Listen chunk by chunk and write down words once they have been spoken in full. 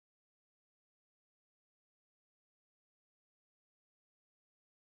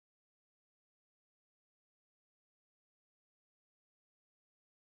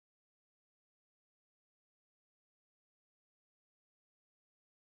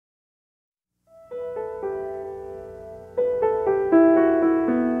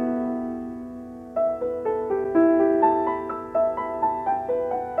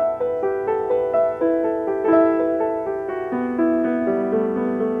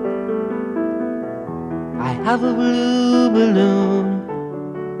have a blue balloon,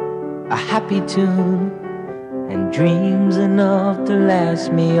 a happy tune, and dreams enough to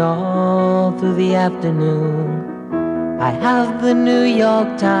last me all through the afternoon. I have the New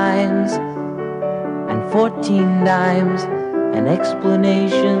York Times and 14 dimes and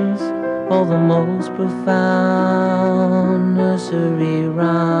explanations for the most profound nursery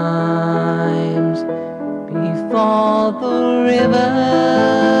rhymes. Before the rivers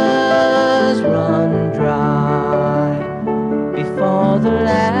run dry, before the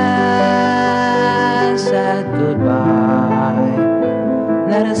last sad goodbye,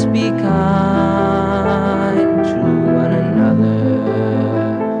 let us be kind to one another.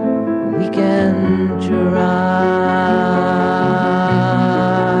 We can try.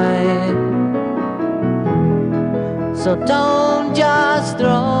 So don't just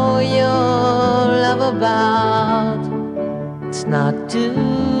throw your love about. It's not too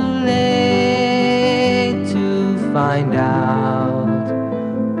late to find out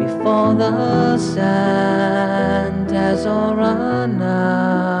before the sand has all run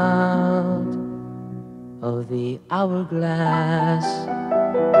out of the hourglass.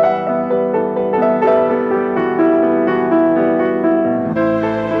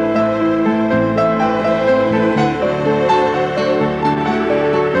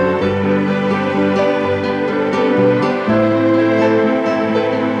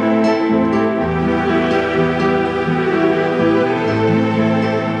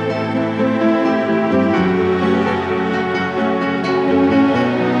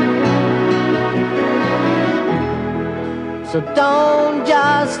 So don't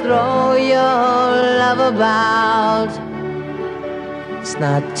just throw your love about. It's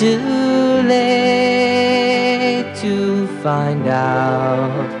not too late to find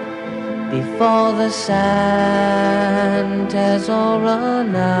out before the sand has all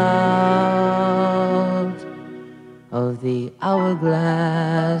run out of the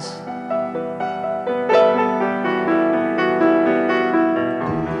hourglass.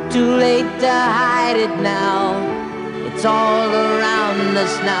 Too late to hide it now. It's all around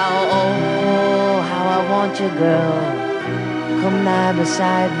us now. Oh, how I want you, girl. Come lie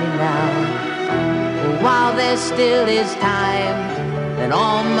beside me now. While there still is time, and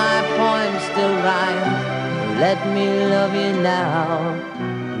all my poems still rhyme. Let me love you now.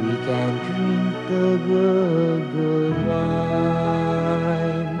 We can drink the good, good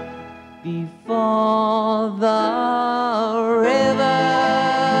wine before the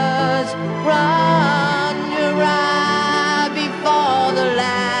rivers run dry.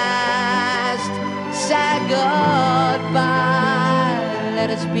 Sad goodbye. Let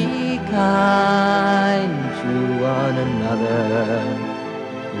us be kind to one another.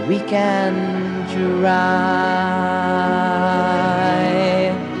 We can try.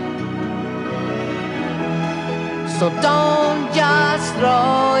 So don't just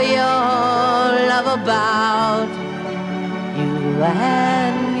throw your love about. You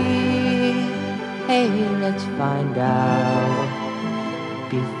and me. Hey, let's find out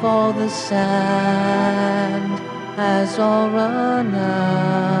before the sand has all run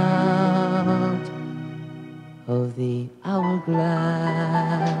out of the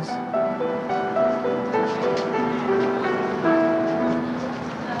hourglass.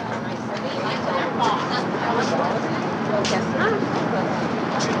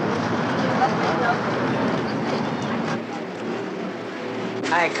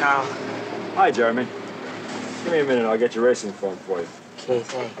 Hi, Carl. Hi, Jeremy. Give me a minute, I'll get your racing form for you. Okay,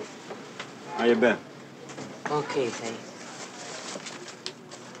 thanks. How you been? Okay, thanks.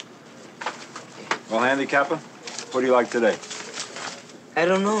 Well, handicapper, what do you like today? I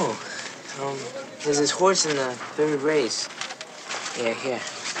don't know. There's this horse in the third race. Yeah, here.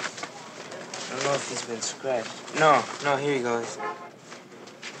 I don't know if he's been scratched. No, here he goes.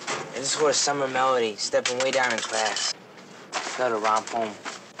 This horse, Summer Melody, stepping way down in class. Got a romp home.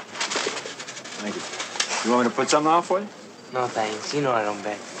 Thank you. You want me to put something on for you? No, thanks. You know I don't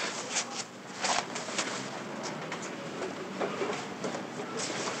bet.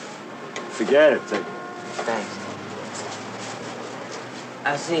 Forget it. Take it. Thanks.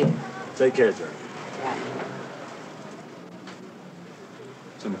 I'll see you. Take care, Jeremy. Yeah.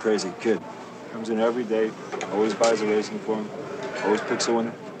 Some crazy kid. Comes in every day, always buys a racing form, always picks a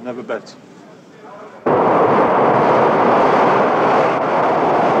winner, never bets.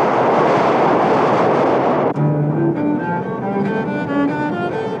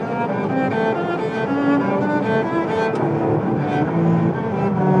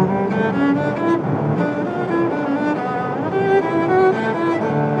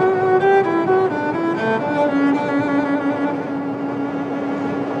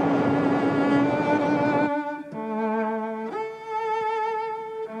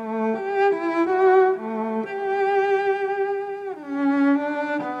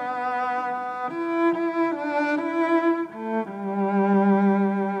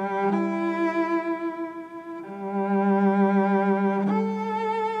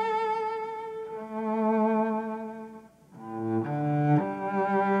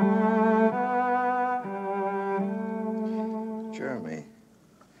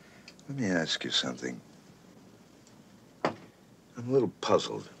 Let me ask you something. I'm a little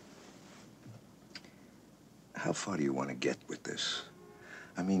puzzled. How far do you want to get with this?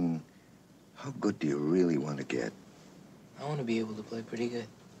 I mean, how good do you really want to get? I want to be able to play pretty good.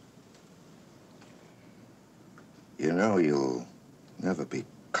 You know you'll never be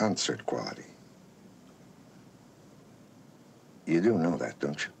concert quality. You do know that,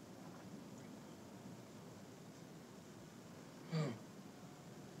 don't you?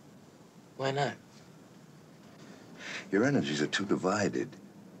 Why not? Your energies are too divided.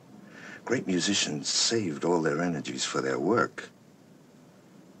 Great musicians saved all their energies for their work.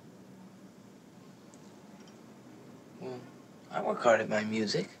 Well, I work hard at my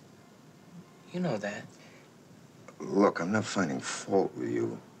music. You know that. Look, I'm not finding fault with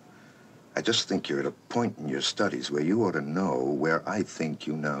you. I just think you're at a point in your studies where you ought to know where I think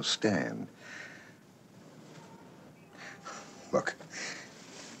you now stand. Look,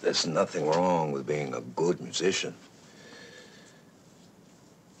 there's nothing wrong with being a good musician.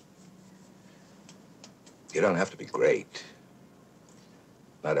 You don't have to be great.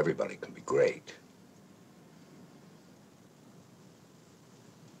 Not everybody can be great.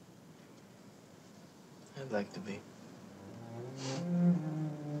 I'd like to be.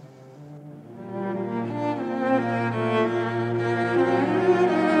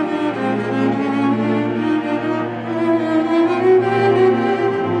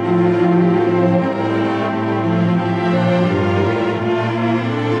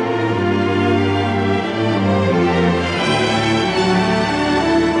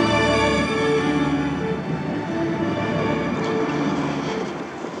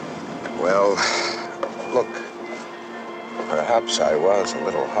 Well, look, perhaps I was a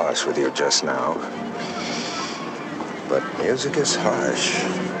little harsh with you just now. But music is harsh.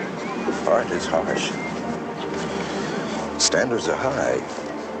 Art is harsh. Standards are high.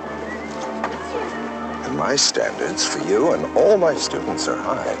 And my standards for you and all my students are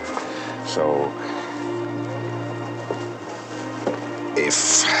high. So,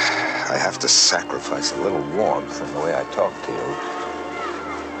 if I have to sacrifice a little warmth in the way I talk to you,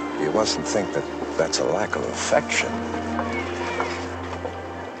 you mustn't think that that's a lack of affection.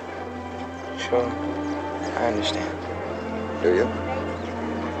 Sure, I understand. Do you?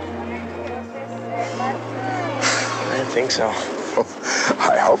 I think so.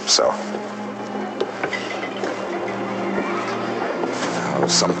 I hope so. Oh,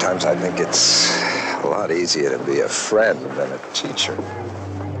 sometimes I think it's a lot easier to be a friend than a teacher.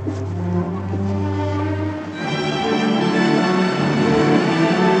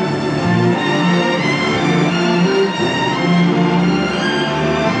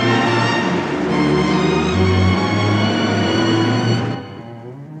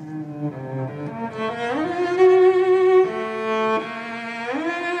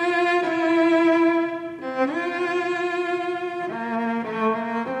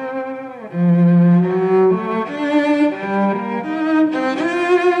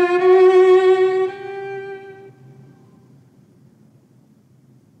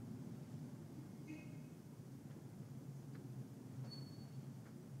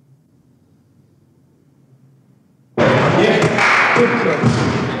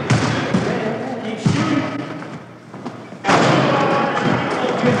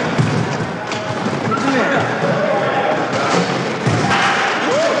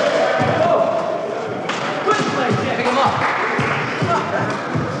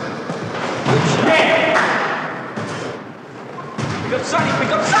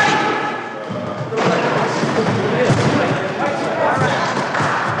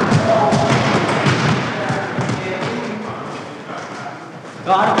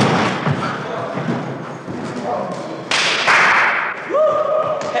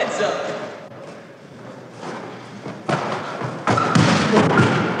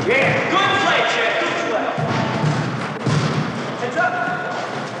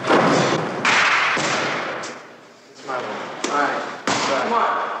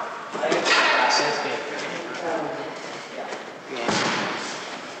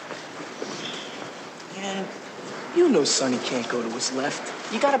 Sonny can't go to his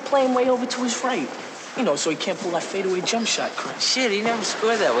left. You gotta play him way over to his right. You know, so he can't pull that fadeaway jump shot crap. Shit, he never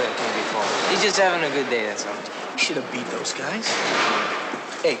scored that way before. He's just having a good day, that's all. You should have beat those guys.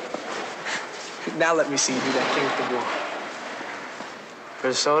 Hey, now let me see you do that thing with the ball. For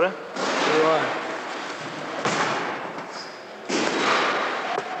a soda? What do you want?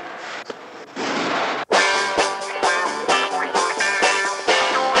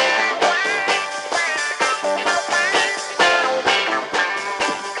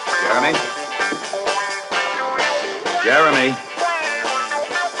 Jeremy.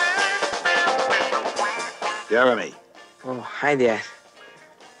 Jeremy. Oh, hi, Dad.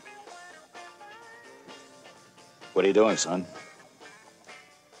 What are you doing, son?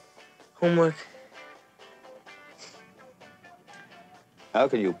 Homework. How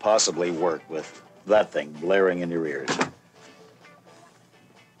can you possibly work with that thing blaring in your ears?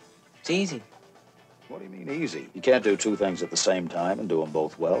 It's easy. What do you mean easy? You can't do two things at the same time and do them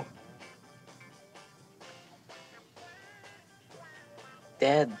both well.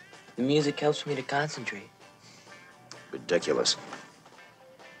 Dad, the music helps me to concentrate. Ridiculous.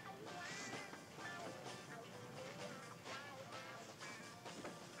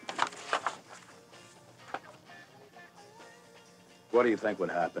 What do you think would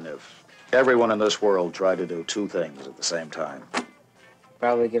happen if everyone in this world tried to do two things at the same time?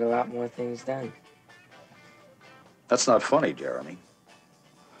 Probably get a lot more things done. That's not funny, Jeremy.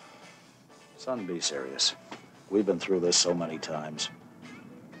 Son, be serious. We've been through this so many times.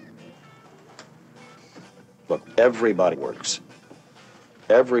 Look, everybody works.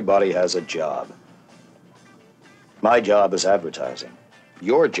 Everybody has a job. My job is advertising.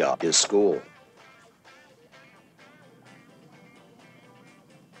 Your job is school.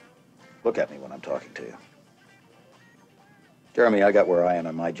 Look at me when I'm talking to you. Jeremy, I got where I am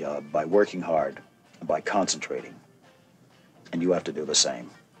in my job by working hard and by concentrating. And you have to do the same.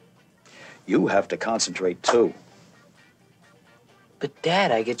 You have to concentrate too. But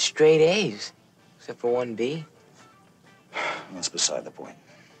Dad, I get straight A's, except for one B. That's beside the point.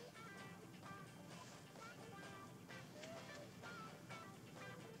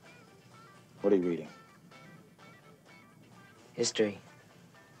 What are you reading? History.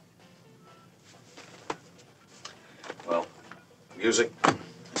 Well, music and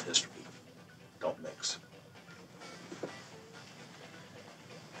history don't mix.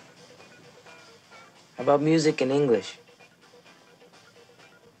 How about music and English?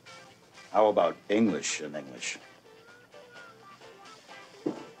 How about English and English?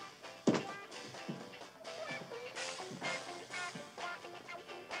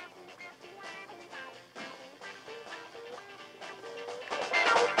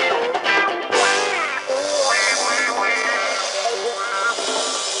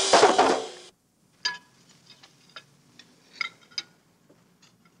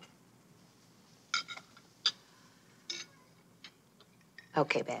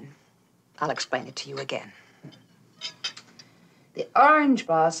 Okay, Ben. I'll explain it to you again. The orange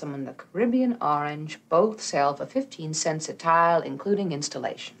blossom and the Caribbean orange both sell for 15 cents a tile, including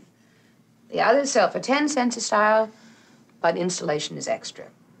installation. The others sell for 10 cents a tile, but installation is extra.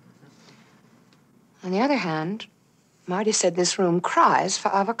 On the other hand, Marty said this room cries for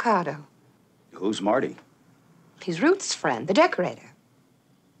avocado. Who's Marty? He's Ruth's friend, the decorator.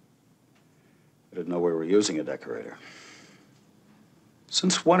 I didn't know we were using a decorator.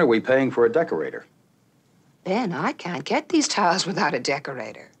 Since when are we paying for a decorator? Ben, I can't get these tiles without a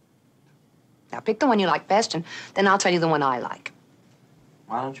decorator. Now, pick the one you like best, and then I'll tell you the one I like.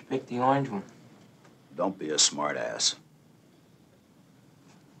 Why don't you pick the orange one? Don't be a smart ass.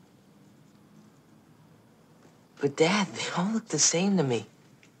 But Dad, they all look the same to me.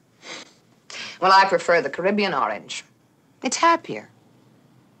 Well, I prefer the Caribbean orange. It's happier.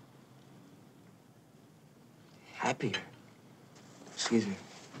 Happier. Excuse me.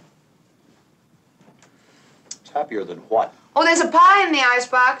 It's happier than what? Oh, there's a pie in the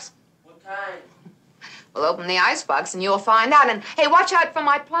icebox. What kind? We'll open the icebox and you'll find out. And, hey, watch out for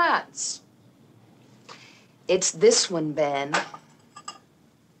my plants. It's this one, Ben.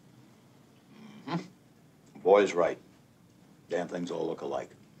 Mm-hmm. The boy's right. Damn things all look alike.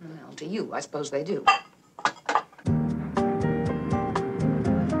 Well, to you, I suppose they do.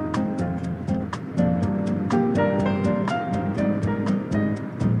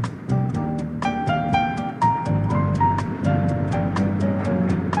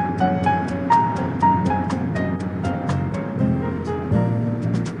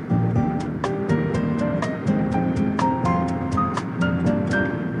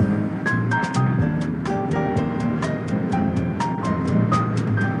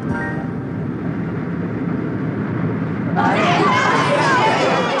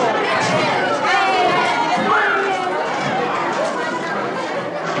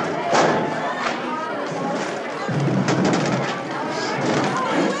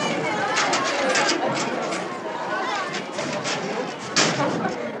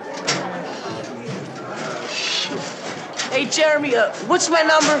 Hey, Jeremy, what's my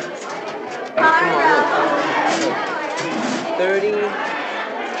number? 30,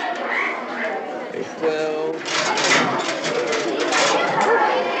 12.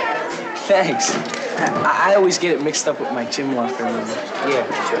 Thanks. I always get it mixed up with my gym locker number. Yeah,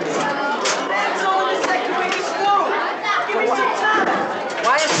 sure.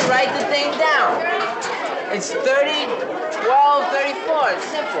 write the thing down. It's 30, 12, 34. It's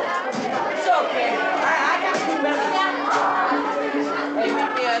simple. It's okay. I got to remember that. Hey,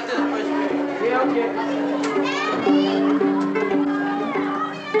 meet me after the first period. Yeah, okay.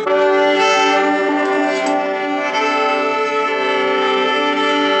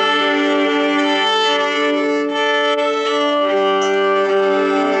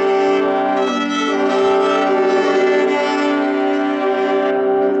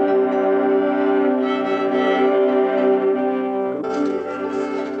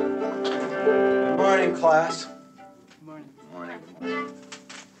 Class. Good morning. Morning.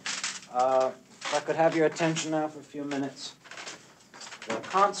 If I could have your attention now for a few minutes. The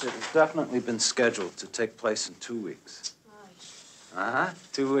concert has definitely been scheduled to take place in 2 weeks.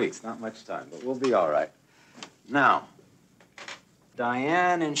 2 weeks, not much time, but we'll be all right. Now,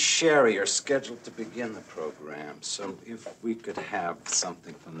 Diane and Sherry are scheduled to begin the program, so if we could have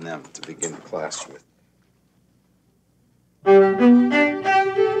something from them to begin class with. Very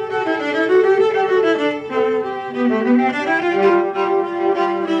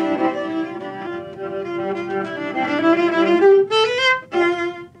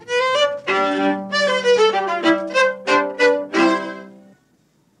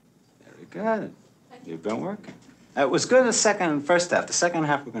good. You've been working. It was good in the second and first half. The second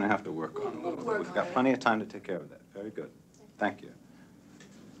half we're going to have to work on a little bit. We've got plenty of time to take care of that. Very good. Thank you.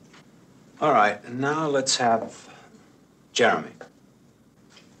 All right, and now let's have Jeremy.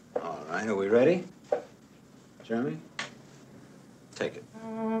 All right, are we ready? Jeremy? Take it.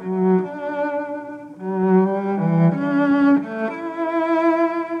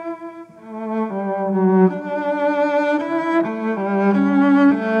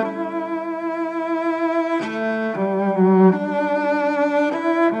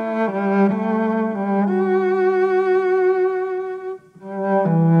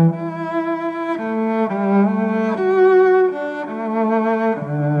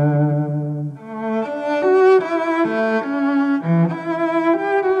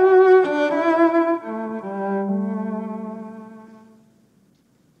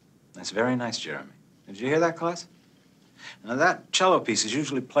 That's very nice, Jeremy. Did you hear that, class? Now, that cello piece is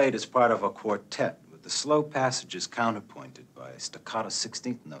usually played as part of a quartet, with the slow passages counterpointed by staccato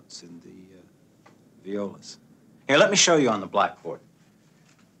 16th notes in the violas. Here, let me show you on the blackboard.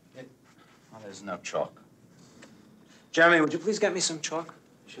 Oh, there's no chalk. Jeremy, would you please get me some chalk?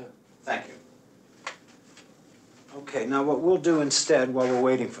 Sure. Thank you. Okay, now what we'll do instead, while we're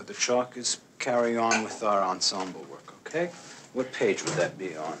waiting for the chalk, is carry on with our ensemble work, okay? What page would that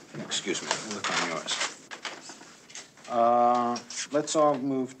be on? Excuse me, look on yours. Let's all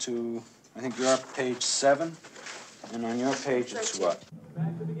move to, I think you're on page 7, and on your page it's what?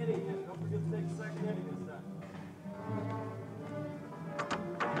 Back to the beginning again. Don't forget to take a second inning this time.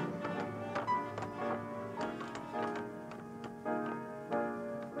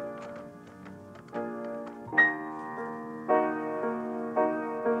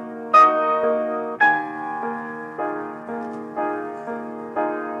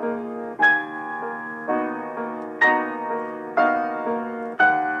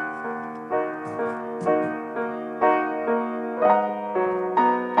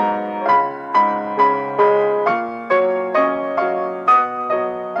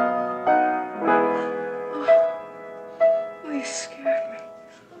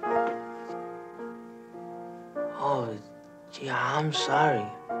 I'm sorry.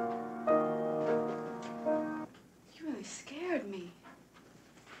 You really scared me.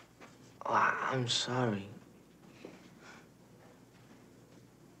 Oh, I'm sorry.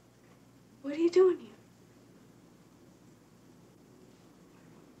 What are you doing here?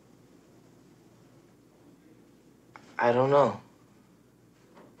 I don't know.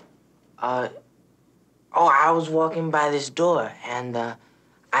 Oh, I was walking by this door, and,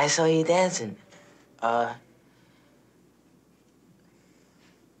 I saw you dancing.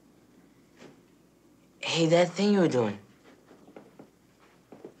 Hey, that thing you were doing.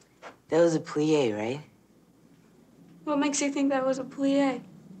 That was a plie, right? What makes you think that was a plie?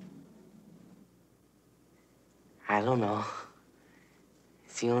 I don't know.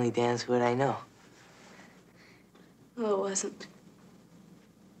 It's the only dance word I know. Well, it wasn't.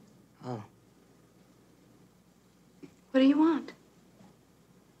 Oh. What do you want?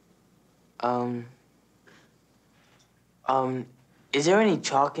 Is there any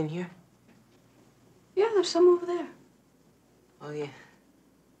chalk in here? Yeah, there's some over there. Oh, yeah.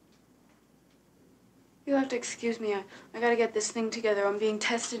 You'll have to excuse me. I gotta get this thing together. I'm being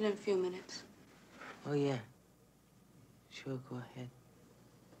tested in a few minutes. Oh, yeah. Sure, go ahead.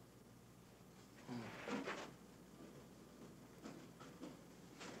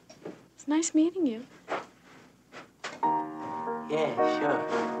 It's nice meeting you. Yeah, sure.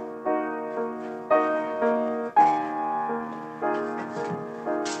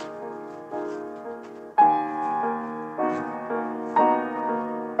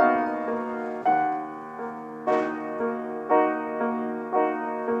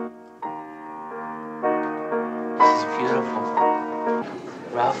 She's beautiful.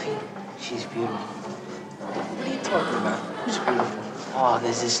 Ralphie, she's beautiful. What are you talking about? Who's beautiful? Oh,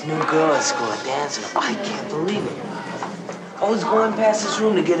 there's this new girl at school, a dancer. I can't believe it. I was going past this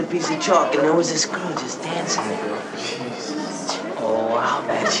room to get a piece of chalk, and there was this girl just dancing there. Oh, I'll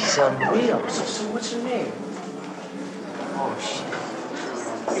bet she's unreal. So what's her name? Oh, shit.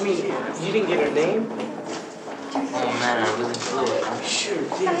 You mean, you didn't get her name? Oh, man, I really blew it. I'm sure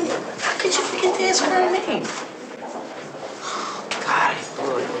did. How could you forget to ask her name? God, I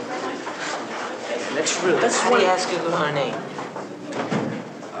blew it. That's How do you ask a girl her name?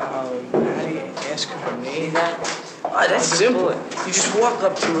 How do you ask her name? Oh, That's simple. You just walk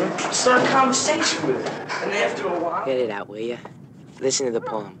up to her, start a conversation with her, and after a while... Get it out, will you? Listen to the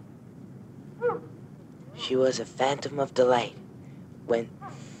poem. She was a phantom of delight when...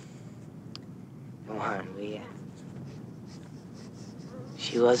 Come on, will you?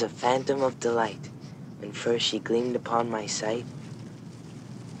 She was a phantom of delight when first she gleamed upon my sight.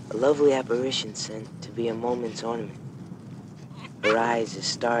 A lovely apparition sent to be a moment's ornament. Her eyes as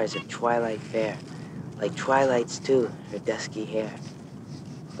stars of twilight fair, like twilight's too, her dusky hair.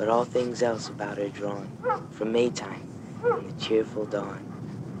 But all things else about her drawn from Maytime and the cheerful dawn.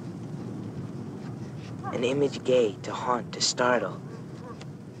 An image gay to haunt, to startle.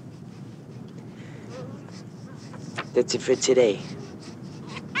 That's it for today.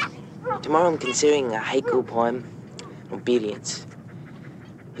 Tomorrow I'm considering a haiku poem, Obedience,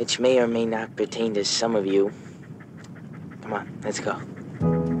 which may or may not pertain to some of you. Come on, let's go.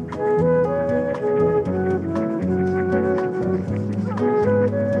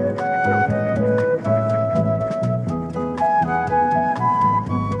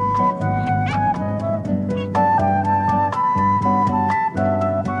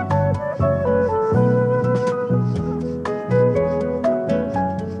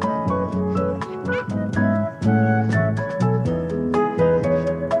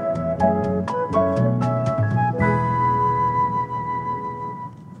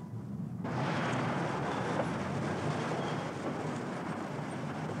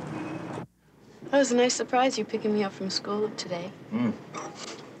 That was a nice surprise, you picking me up from school today.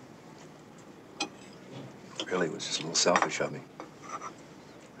 Really, it was just a little selfish of me.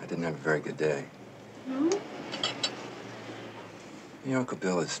 I didn't have a very good day. Your Uncle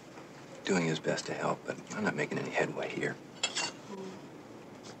Bill is doing his best to help, but I'm not making any headway here.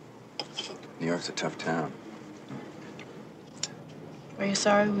 New York's a tough town. Are you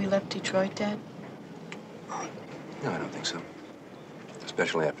sorry we left Detroit, Dad? No, I don't think so.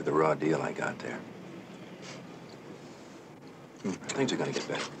 Especially after the raw deal I got there. Things are gonna get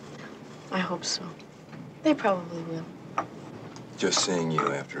better. I hope so. They probably will. Just seeing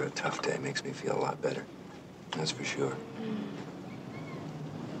you after a tough day makes me feel a lot better. That's for sure.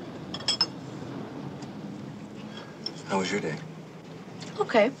 How was your day?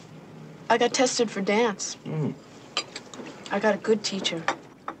 Okay. I got tested for dance. I got a good teacher.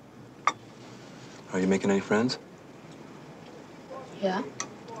 Are you making any friends? Yeah?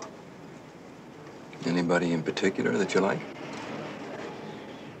 Anybody in particular that you like?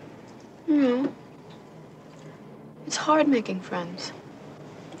 No. It's hard making friends.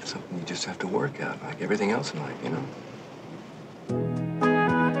 It's something you just have to work out, like everything else in life, you know?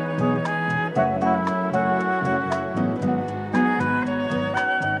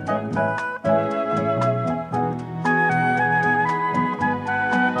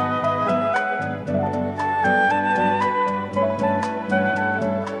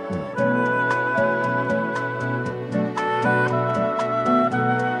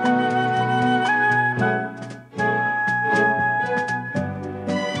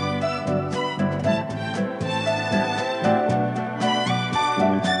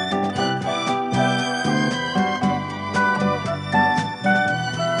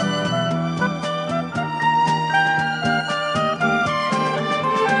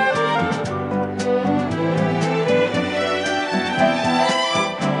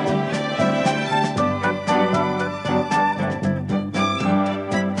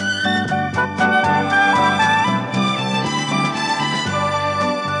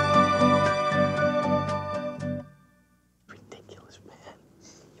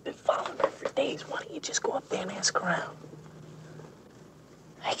 Just go up there and ask around.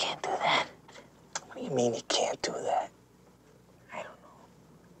 I can't do that. What do you mean you can't do that? I don't know.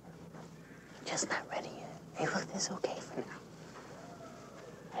 just not ready yet. Hey, look, this is okay for now.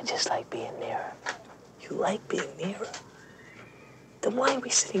 I just like being near her. You like being near her? Then why are we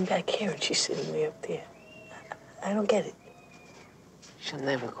sitting back here and she's sitting way up there? I don't get it. She'll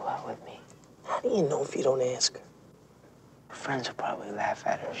never go out with me. How do you know if you don't ask her? Her friends will probably laugh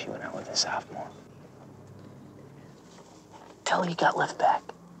at her if she went out with a sophomore. Tell her you got left back.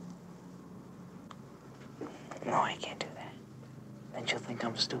 No, I can't do that. Then she'll think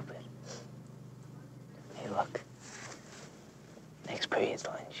I'm stupid. Hey, look. Next period's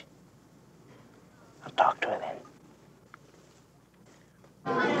lunch. I'll talk to her then.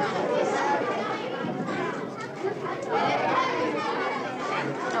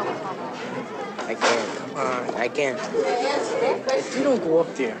 I can't. Come on. I can't. If you don't go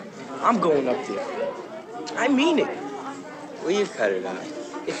up there, I'm going up there. I mean it. Will you cut it out?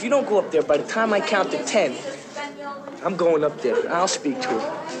 If you don't go up there, by the time I count to 10, I'm going up there. I'll speak to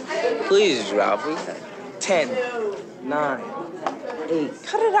her. Please, Ralphie. 10, 9, 8.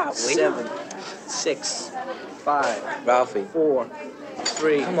 Cut it out, will 7, 6, 5. Ralphie. 4,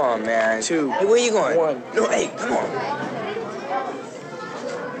 3. Come on, man. 2. Hey, where you going? 1. No, hey, come on.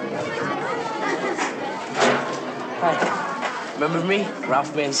 Hi. Remember me?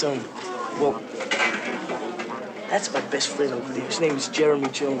 Ralph Manzoni. Well, that's my best friend over there. His name is Jeremy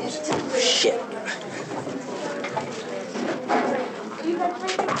Jones. Shit.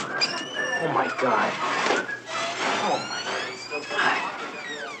 Oh, my God. Oh, my God.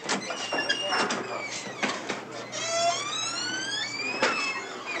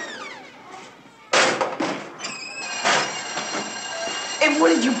 Hey, what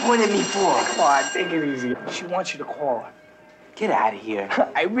did you point at me for? Come on, take it easy. She wants you to call her. Get out of here.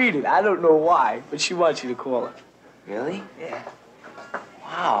 I read it. I don't know why, but she wants you to call her. Really? Yeah.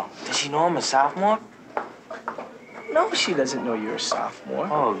 Wow. Does she know I'm a sophomore? No, she doesn't know you're a sophomore.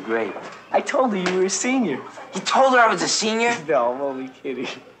 Oh, great. I told her you were a senior. You told her I was a senior? No, I'm only kidding.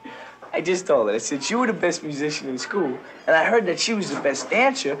 I just told her. I said you were the best musician in school, and I heard that she was the best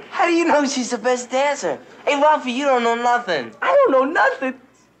dancer. How do you know she's the best dancer? Hey, Ralphie, you don't know nothing. I don't know nothing.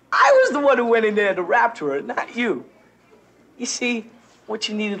 I was the one who went in there to rap to her, not you. You see, what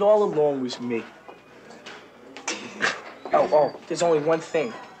you needed all along was me. Oh, there's only one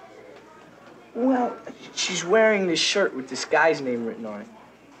thing. Well, she's wearing this shirt with this guy's name written on it.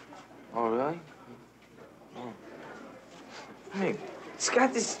 Oh, really? Oh. Hey, it's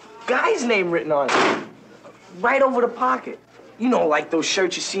got this guy's name written on it. Right over the pocket. You know, like those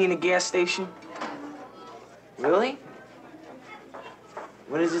shirts you see in the gas station. Really?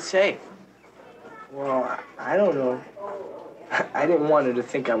 What does it say? Well, I don't know. I didn't want her to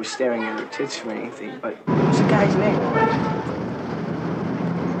think I was staring at her tits or anything, but what's the guy's name?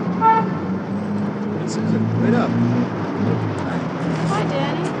 Hey, Susan, wait up. Hi,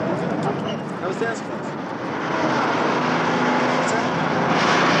 Danny. Okay. How was dance class?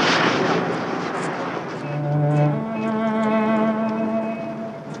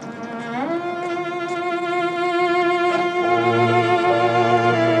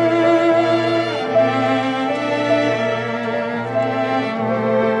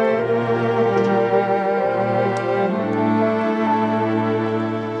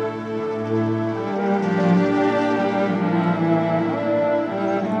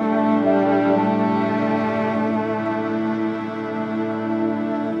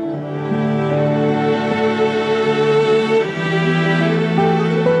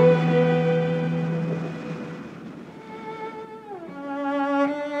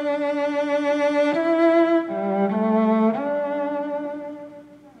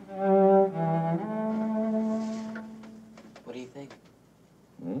 What do you think?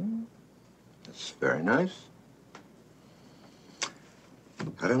 That's very nice.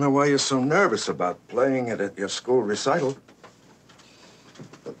 I don't know why you're so nervous about playing it at your school recital.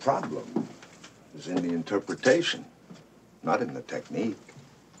 The problem is in the interpretation, not in the technique.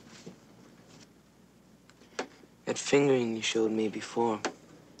 That fingering you showed me before,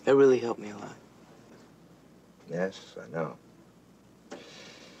 that really helped me a lot. Yes, I know.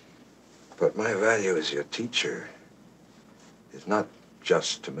 But my value as your teacher is not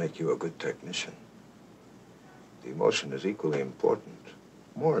just to make you a good technician. The emotion is equally important,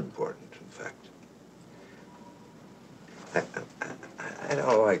 more important, in fact. I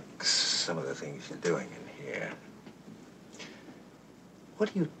don't like some of the things you're doing in here.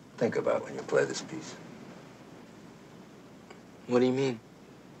 What do you think about when you play this piece? What do you mean?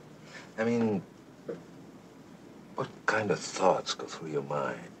 I mean, what kind of thoughts go through your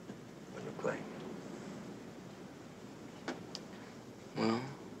mind when you're playing it? Well,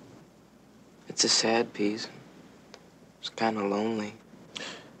 it's a sad piece. It's kind of lonely.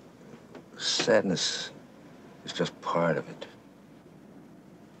 Sadness is just part of it.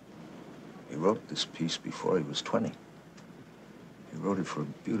 He wrote this piece before he was 20. He wrote it for a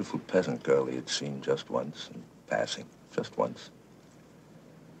beautiful peasant girl he had seen just once in passing, just once.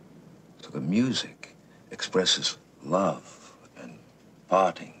 So the music expresses love and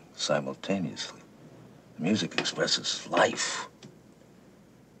parting simultaneously. The music expresses life.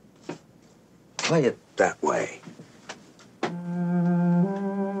 Play it that way.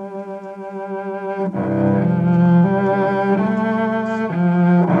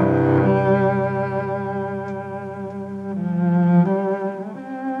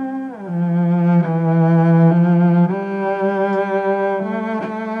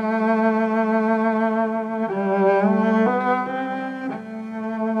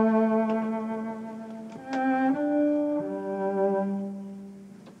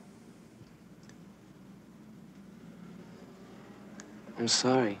 I'm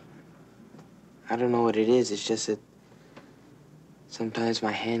sorry. I don't know what it is. It's just that sometimes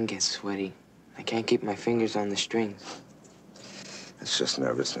my hand gets sweaty. I can't keep my fingers on the strings. It's just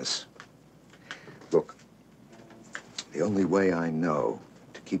nervousness. Look, the only way I know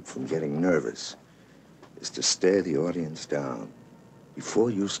to keep from getting nervous is to stare the audience down.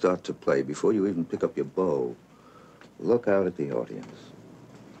 Before you start to play, before you even pick up your bow, look out at the audience.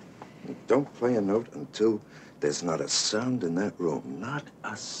 And don't play a note until there's not a sound in that room, not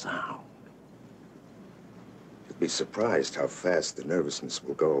a sound. You'll be surprised how fast the nervousness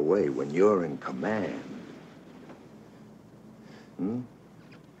will go away when you're in command.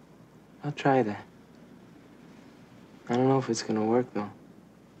 I'll try that. I don't know if it's gonna work, though.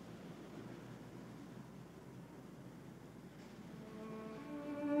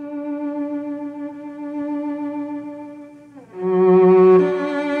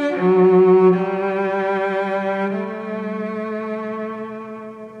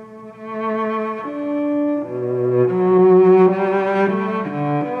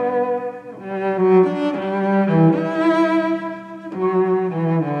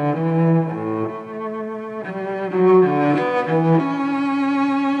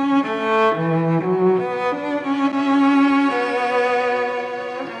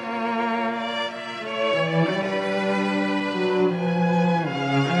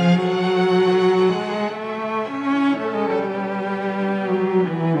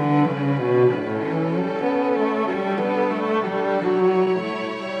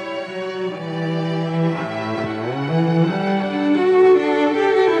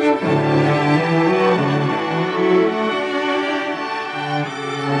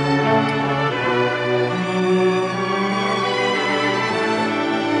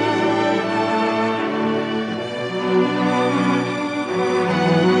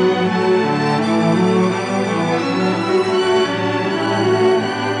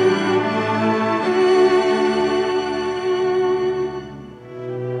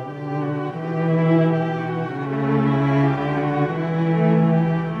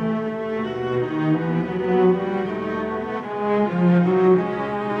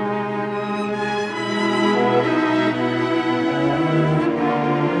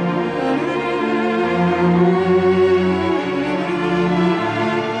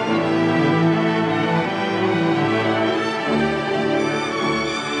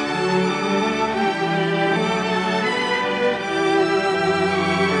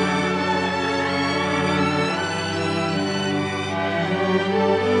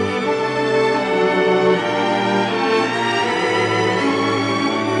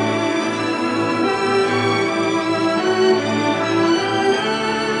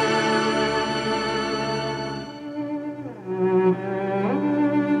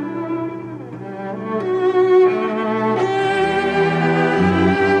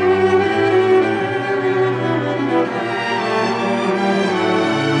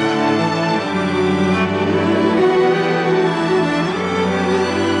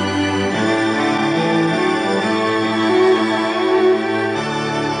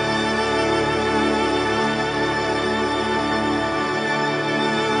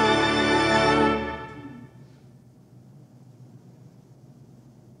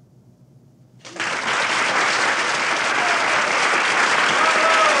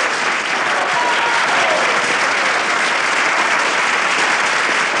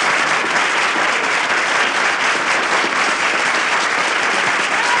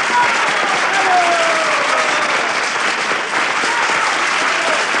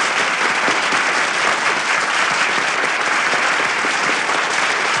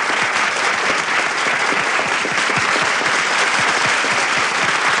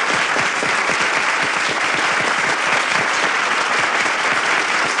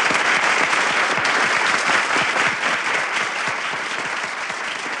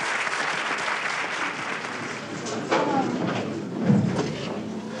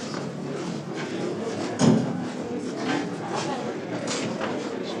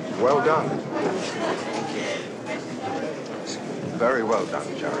 Well done. Very well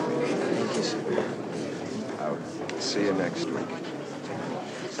done, Jeremy. Thank you, sir. I'll see you next week.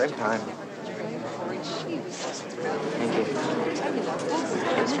 Same time. Thank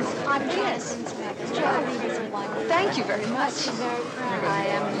you. I'm Jess. Thank you very much. I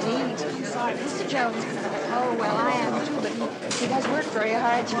am indeed. Mr. Jones. Oh, well, I am too, but he does work very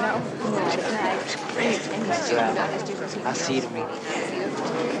hard, you know. That's Great. And he's serious about his students. I'll see you tomorrow.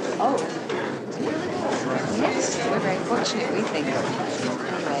 Oh. Yes, we're very fortunate, we think.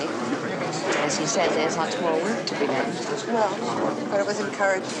 Anyway, as he said, there's lots more work to be done. Well, but it was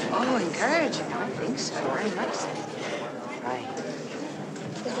encouraging. Oh, encouraging. I think so, very much so. Hi.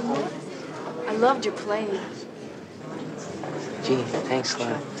 I loved your playing. Gee, thanks a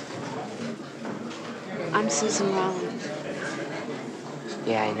lot. I'm Susan Rollins.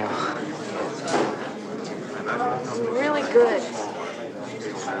 Yeah, I know. Really good.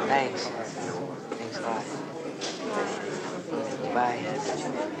 Thanks. Thanks a lot. Bye.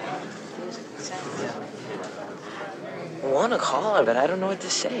 I want to call her, but I don't know what to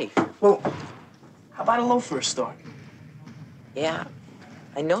say. Well, how about hello for a start? Yeah,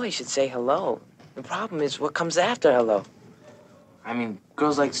 I know I should say hello. The problem is what comes after hello. I mean,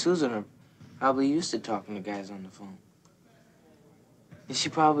 girls like Susan are probably used to talking to guys on the phone. And she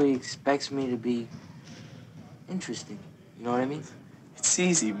probably expects me to be interesting. You know what I mean? It's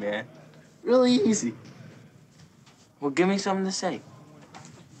easy, man. Really easy. Well, give me something to say.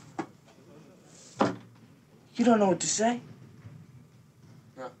 You don't know what to say?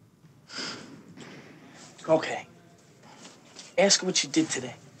 No. Okay. Ask her what you did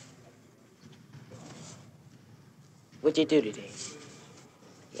today. What'd you do today?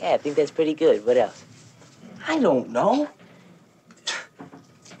 Yeah, I think that's pretty good. What else? I don't know.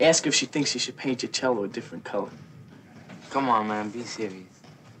 Ask her if she thinks you should paint your cello a different color. Come on, man. Be serious.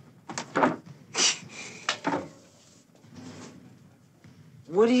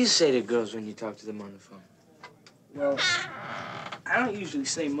 What do you say to girls when you talk to them on the phone? Well, I don't usually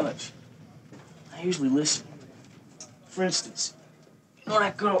say much. I usually listen. For instance, you know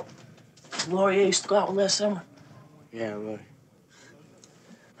that girl Gloria used to go out with last summer? Yeah, Lord.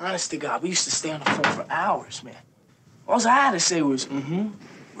 Honest to God, we used to stay on the phone for hours, man. All I had to say was,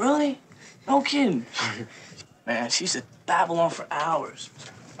 really? No kidding. Man, she used to babble on for hours.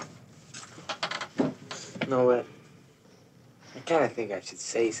 You know what? I kind of think I should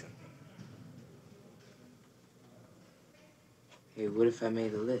say something. Hey, what if I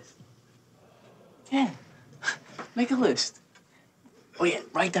made a list? Yeah, make a list. Oh yeah,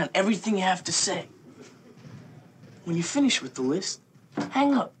 write down everything you have to say. When you finish with the list,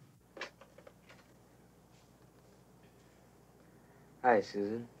 hang up. Hi,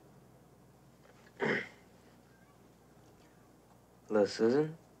 Susan. Hello,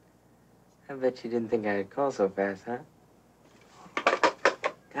 Susan. I bet you didn't think I'd call so fast, huh?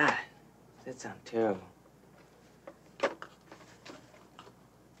 God, that sounds terrible.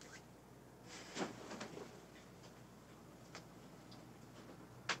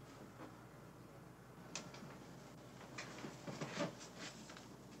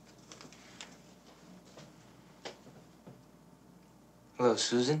 Hello,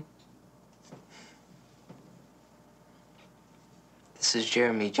 Susan. This is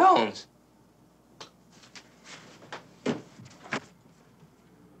Jeremy Jones.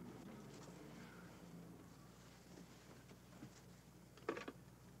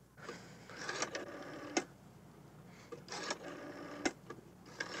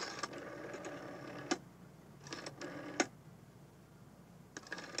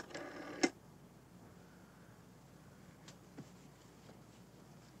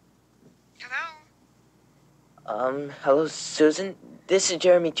 Hello, Susan. This is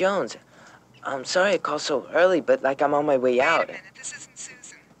Jeremy Jones. I'm sorry I called so early, but like I'm on my way out. Wait a minute, this isn't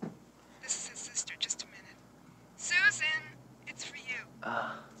Susan. This is his sister, just a minute. Susan, it's for you.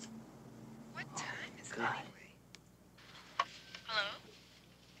 What time is it anyway? Hello?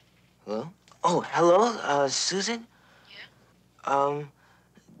 Hello? Oh, hello, Susan? Yeah?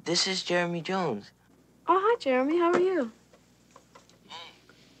 This is Jeremy Jones. Oh, hi, Jeremy. How are you?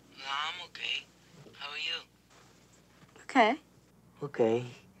 I'm okay. How are you? Okay. Okay.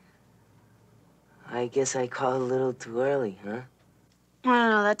 I guess I called a little too early, huh?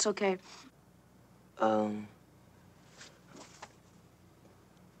 No, that's okay. How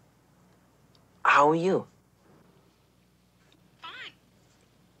are you? Fine.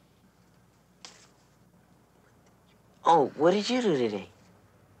 Oh, what did you do today?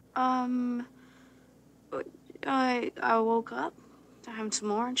 I woke up. I had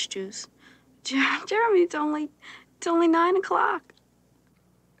some orange juice. Jeremy, it's only 9 o'clock.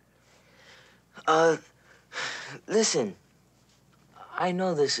 Uh, listen. I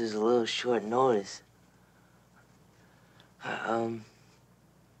know this is a little short notice.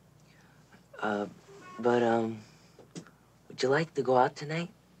 But, would you like to go out tonight?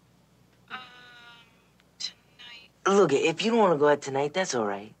 Tonight? Look, if you don't want to go out tonight, that's all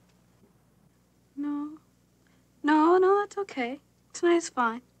right. No. No, that's okay. Tonight's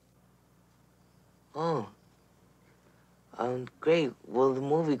fine. Oh. Great. Well, the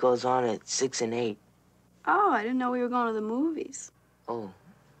movie goes on at 6 and 8. Oh, I didn't know we were going to the movies. Oh.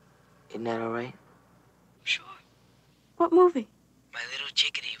 Isn't that all right? Sure. What movie? My Little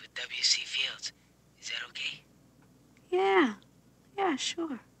Chickadee with W.C. Fields. Is that okay? Yeah. Yeah,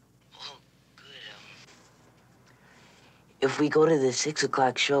 sure. Oh, good. If we go to the 6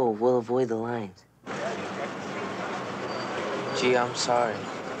 o'clock show, we'll avoid the lines. Gee, I'm sorry.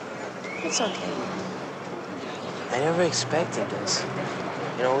 It's okay. I never expected this.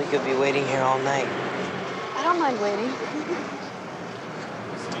 You know, we could be waiting here all night. I don't mind waiting.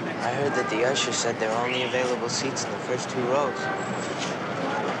 I heard that the usher said there are only available seats in the first 2 rows.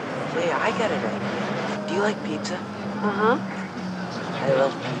 Hey, I got an idea. Do you like pizza? Uh-huh. I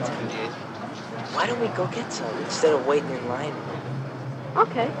love pizza. Why don't we go get some instead of waiting in line?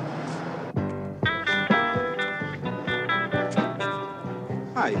 Okay.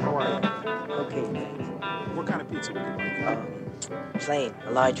 Hi, how are you? Okay, thanks. What kind of pizza would you like? Plain.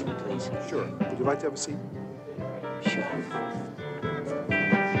 A large one, please. Sure. Would you like to have a seat? Sure.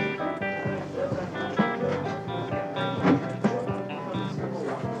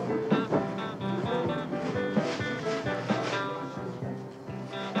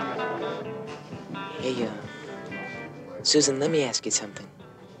 Hey, Susan, let me ask you something.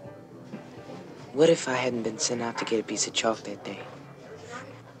 What if I hadn't been sent out to get a piece of chalk that day?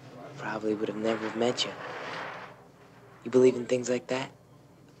 Probably would have never met you. You believe in things like that?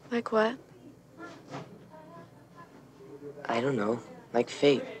 Like what? I don't know. Like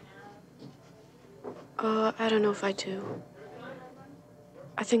fate. I don't know if I do.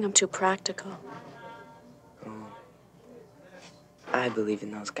 I think I'm too practical. Oh. I believe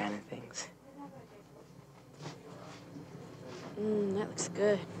in those kind of things. That looks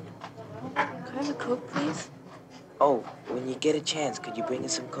good. Could I have a Coke, please? Oh, when you get a chance, could you bring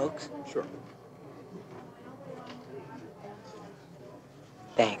us some Cokes? Sure.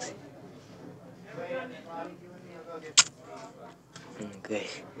 Thanks. Good.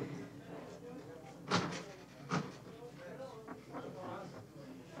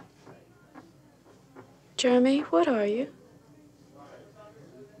 Jeremy, what are you?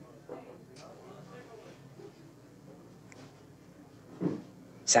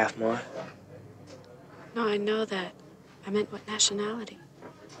 Sophomore? No, I know that. I meant what nationality?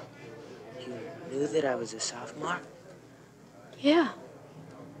 You knew that I was a sophomore? Yeah.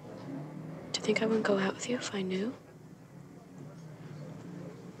 Do you think I wouldn't go out with you if I knew?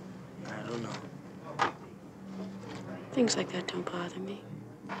 I don't know. Things like that don't bother me.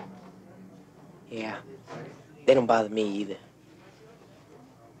 Yeah. They don't bother me either.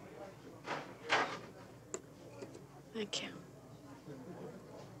 Thank you.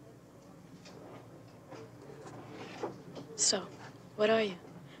 So, what are you?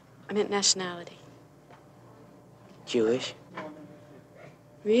 I meant nationality. Jewish?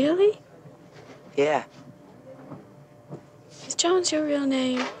 Really? Yeah. Is Jones your real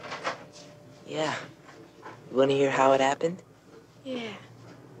name? Yeah. You want to hear how it happened? Yeah.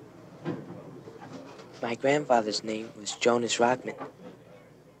 My grandfather's name was Jonas Rockman.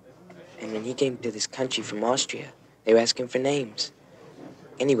 And when he came to this country from Austria, they were asking for names.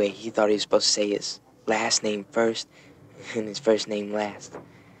 Anyway, he thought he was supposed to say his last name first and his first name last.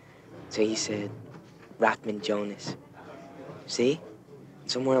 So he said, Rockman Jonas. See?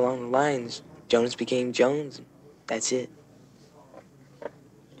 Somewhere along the lines, Jonas became Jones, and that's it.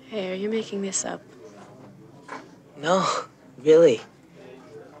 Hey, are you making this up? No, really.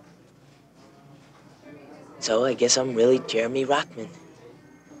 So I guess I'm really Jeremy Rockman.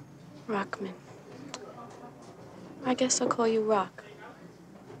 Rockman. I guess I'll call you Rock.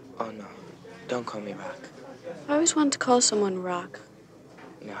 Oh, no. Don't call me Rock. I always wanted to call someone Rock.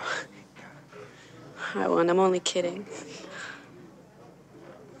 No. I won't. I'm only kidding.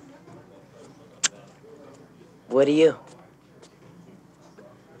 What are you?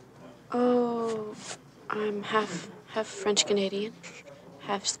 Oh, I'm half French-Canadian,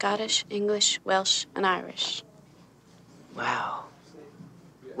 half Scottish, English, Welsh, and Irish. Wow.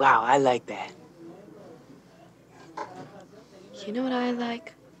 Wow, I like that. You know what I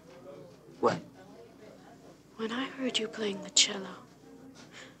like? What? When I heard you playing the cello,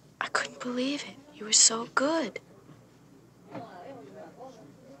 I couldn't believe it. You were so good.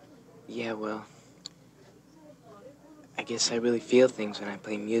 Yeah, well, I guess I really feel things when I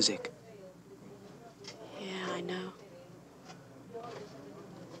play music. Yeah, I know.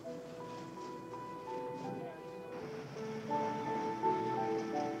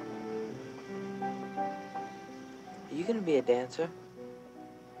 Are you gonna be a dancer?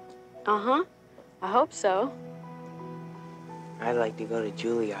 Uh-huh. I hope so. I'd like to go to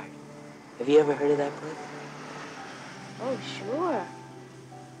Juilliard. Have you ever heard of that place? Oh, sure.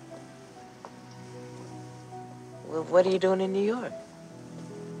 Well, what are you doing in New York?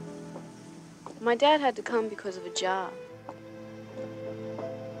 My dad had to come because of a job.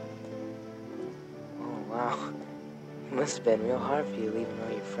 Oh, wow. It must have been real hard for you leaving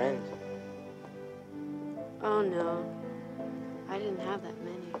all your friends. Oh, no. I didn't have that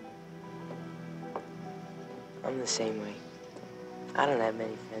many. I'm the same way. I don't have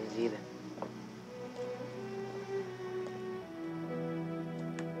many friends either.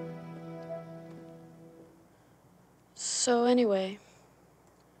 So anyway,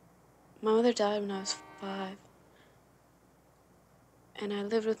 my mother died when I was 5. And I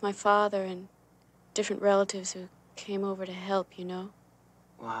lived with my father and different relatives who came over to help, you know?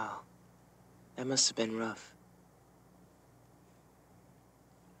 Wow. That must have been rough.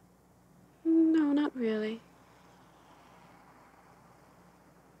 No, not really.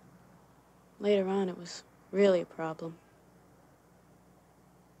 Later on, it was really a problem.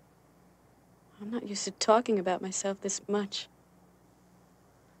 I'm not used to talking about myself this much.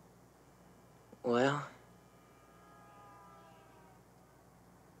 Well,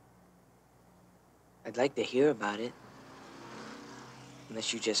 I'd like to hear about it.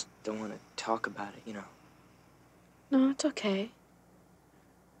 Unless you just don't want to talk about it, you know. No, it's okay.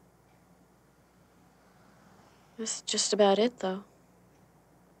 That's just about it, though.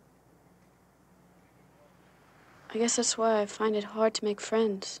 I guess that's why I find it hard to make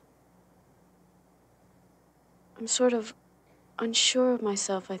friends. I'm sort of unsure of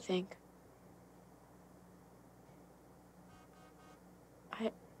myself, I think.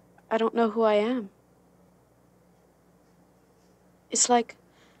 I don't know who I am. It's like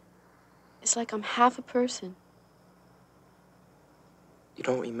I'm half a person. You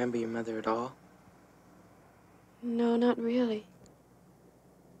don't remember your mother at all? No, not really.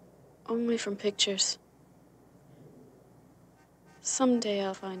 Only from pictures. Someday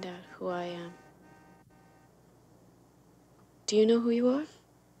I'll find out who I am. Do you know who you are?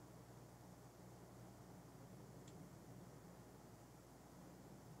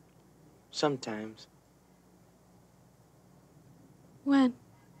 Sometimes. When?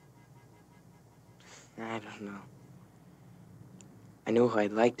 I don't know. I know who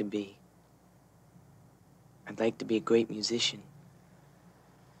I'd like to be. I'd like to be a great musician.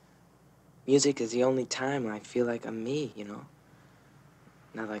 Music is the only time I feel like I'm me, you know?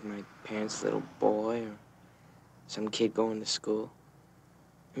 Not like my parents' little boy or some kid going to school.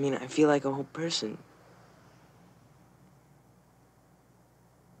 I mean, I feel like a whole person.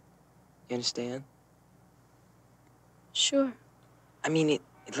 You understand? Sure. I mean, it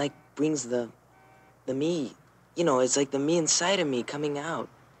like brings the me, you know, it's like the me inside of me coming out.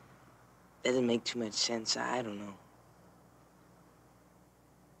 Doesn't make too much sense. I don't know.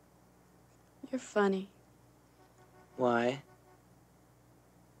 You're funny. Why?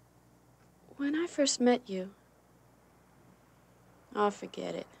 When I first met you... Oh,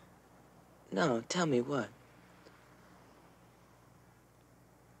 forget it. No, tell me what.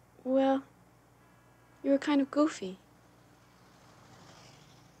 Well, you were kind of goofy.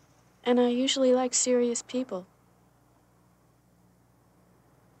 And I usually like serious people.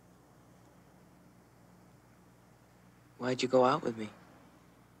 Why'd you go out with me?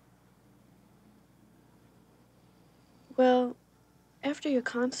 Well, after your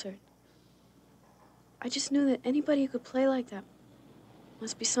concert, I just knew that anybody who could play like that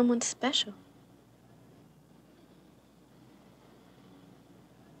must be someone special.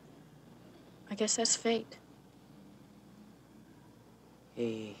 I guess that's fate.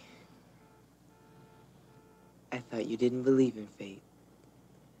 Hey, I thought you didn't believe in fate.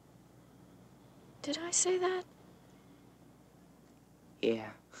 Did I say that? Yeah.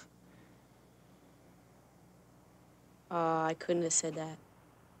 Oh, I couldn't have said that.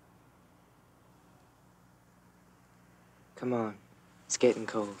 Come on, it's getting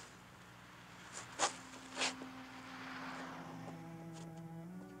cold.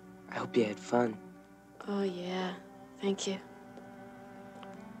 I hope you had fun. Oh, yeah. Thank you.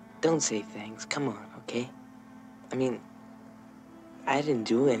 Don't say thanks. Come on, okay? I mean, I didn't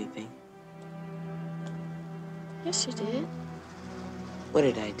do anything. Yes, you did. What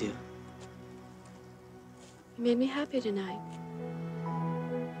did I do? You made me happy tonight.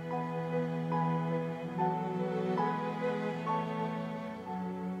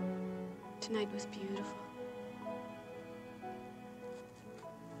 Tonight was beautiful.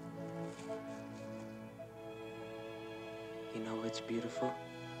 You know what's beautiful?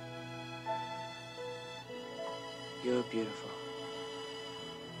 You're beautiful.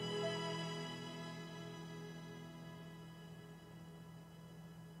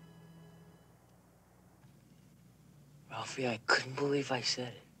 Ralphie, I couldn't believe I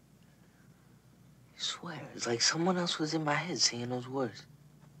said it. I swear, it's like someone else was in my head saying those words.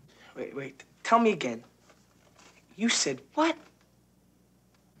 Wait. Tell me again. You said what?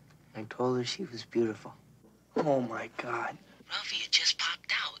 I told her she was beautiful. Oh, my God. Ralphie, it just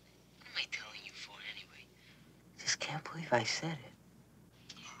popped out. What am I telling you for anyway? Just can't believe I said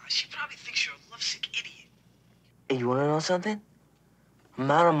it. She probably thinks you're a lovesick idiot. Hey, you wanna know something? I'm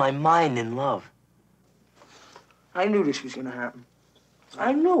out of my mind in love. I knew this was gonna happen.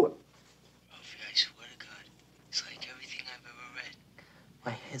 I knew it. Ralphie, I swear to God, it's like everything I've ever read.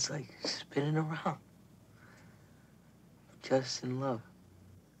 My head's like spinning around. Just in love.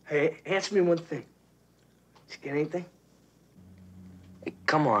 Hey, answer me one thing. Did you get anything? Hey,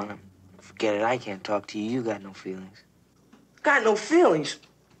 come on. Forget it. I can't talk to you. You got no feelings. Got no feelings.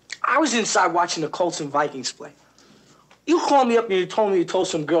 I was inside watching the Colts and Vikings play. You called me up and you told me you told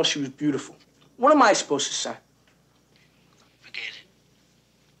some girl she was beautiful. What am I supposed to say? Forget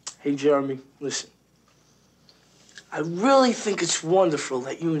it. Hey, Jeremy, listen. I really think it's wonderful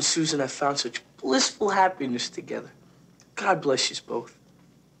that you and Susan have found such blissful happiness together. God bless you both.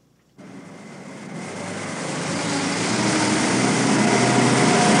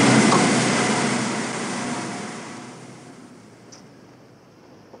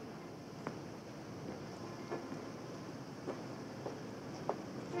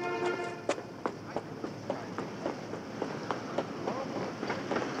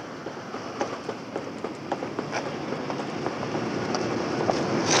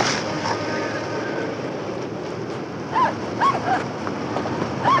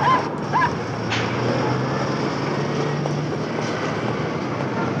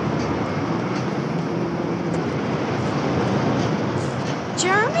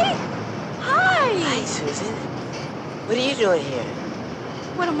 Jeremy? Hi! Hi, Susan. What are you doing here?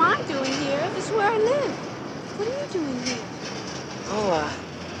 What am I doing here? This is where I live. What are you doing here? Oh,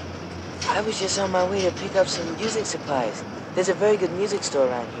 I was just on my way to pick up some music supplies. There's a very good music store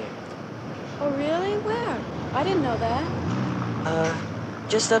around here. Oh, really? Where? I didn't know that.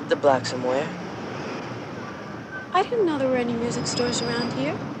 Just up the block somewhere. I didn't know there were any music stores around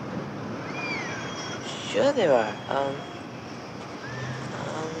here. Sure there are.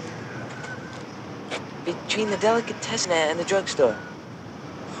 Between the delicatessen and the drugstore.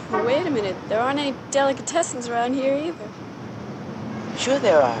 Oh, wait a minute. There aren't any delicatessens around here either. Sure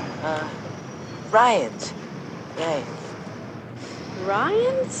there are. Ryan's. Yeah.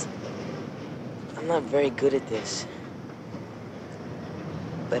 Ryan's? I'm not very good at this.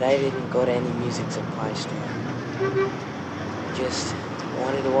 But I didn't go to any music supply store. Just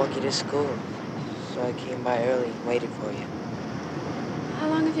wanted to walk you to school. So I came by early and waited for you. How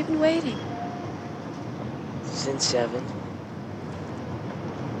long have you been waiting? Since 7.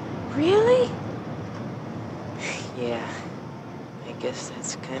 Really? Yeah. I guess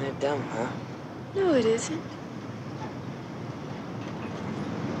that's kind of dumb, huh? No, it isn't.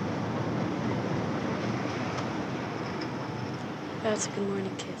 That's a good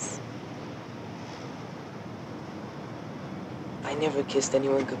morning kiss. I never kissed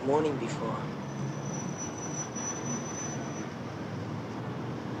anyone good morning before.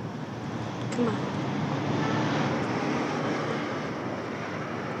 Come on.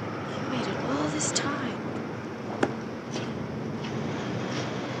 You waited all this time.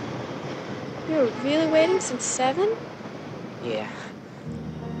 You were really waiting since 7? Yeah.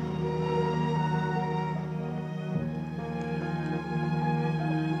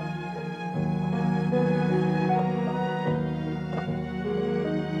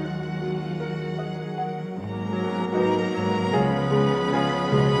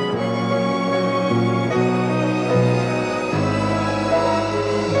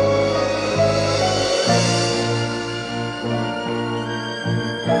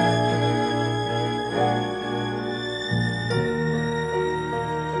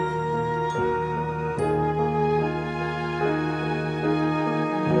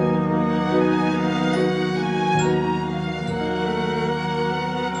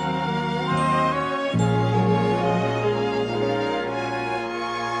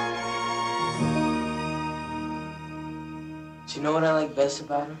 Do you know what I like best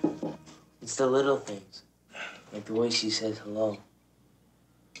about her? It's the little things. Like the way she says hello.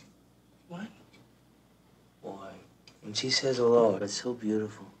 What? Boy, when she says hello, it's so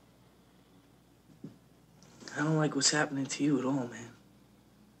beautiful. I don't like what's happening to you at all, man.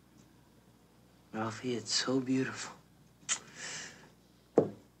 Ralphie, it's so beautiful.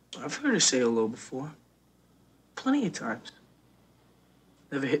 I've heard her say hello before. Plenty of times.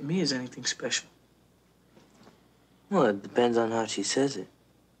 Never hit me as anything special. Well, it depends on how she says it.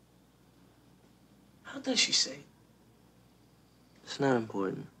 How does she say it? It's not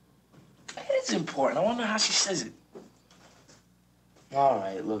important. It is important. I wonder how she says it. All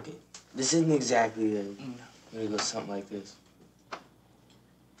right, look it. This isn't exactly a... Maybe it goes something like this.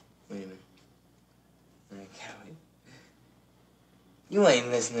 Wait a minute. I can't wait. You ain't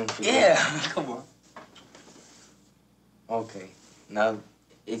listening for Yeah, come on. Okay. Now,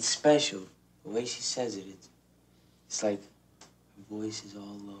 it's special. The way she says it, it's like her voice is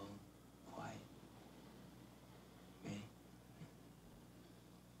all low, quiet. Ready?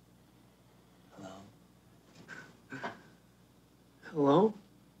 Hello? Hello?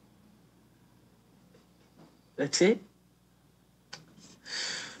 That's it?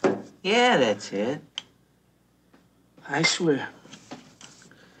 Yeah, that's it. I swear.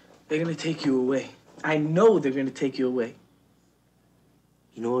 They're gonna take you away. I know they're gonna take you away.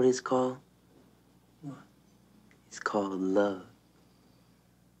 You know what it's called? What? It's called love.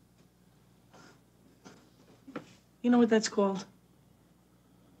 You know what that's called?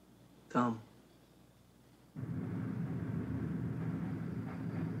 Dumb.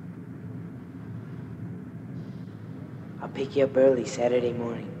 I'll pick you up early Saturday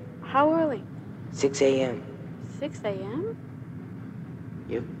morning. How early? 6 a.m. 6 a.m.?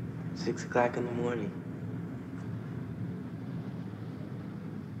 Yep. 6 o'clock in the morning.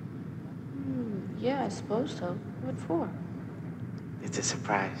 Yeah, I suppose so. What for? It's a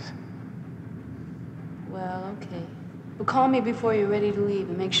surprise. Well, okay. Well, call me before you're ready to leave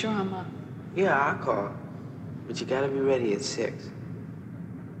and make sure I'm up. Yeah, I'll call. But you gotta be ready at 6.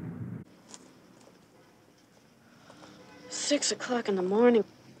 6 o'clock in the morning.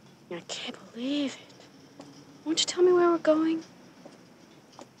 I can't believe it. Won't you tell me where we're going?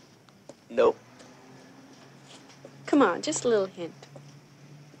 Nope. Come on, just a little hint.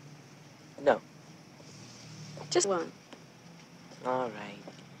 No. Just one. All right.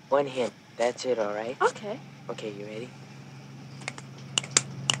 One hint. That's it, all right? Okay. Okay, you ready?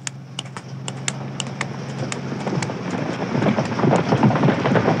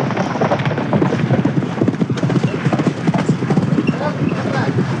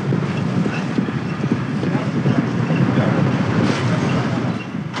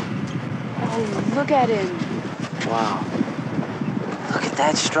 Oh, look at him. Wow. Look at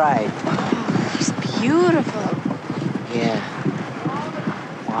that stride. Oh, he's beautiful. Yeah.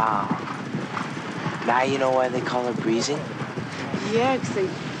 Wow. Now you know why they call her breezing? Yeah, 'cause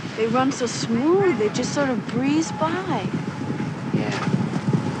they run so smooth. They just sort of breeze by. Yeah.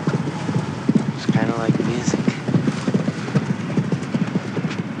 It's kind of like music.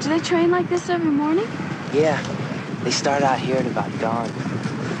 Do they train like this every morning? Yeah. They start out here at about dawn.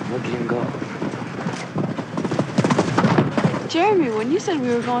 Look at him go. Jeremy, when you said we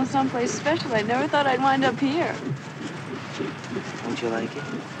were going someplace special, I never thought I'd wind up here. Don't you like it?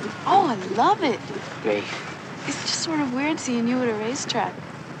 Oh, I love it. Great. It's just sort of weird seeing you at a racetrack.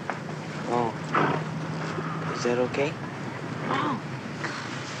 Oh. Is that okay? Oh,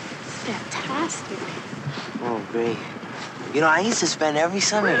 it's fantastic. Oh, great. You know, I used to spend every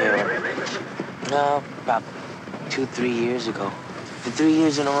summer here. No, about 2-3 years ago. For 3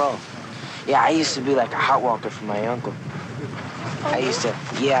 years in a row. Yeah, I used to be like a hot walker for my uncle. I used to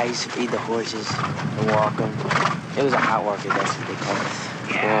feed the horses and walk them. It was a hot walker, that's what they call it.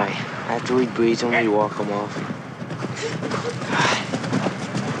 Yeah. Boy, after we'd breeze them, we'd walk them off.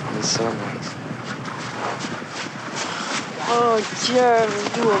 It was so nice. Oh, Jeremy,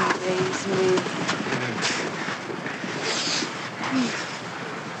 you amaze me.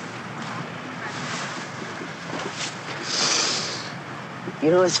 You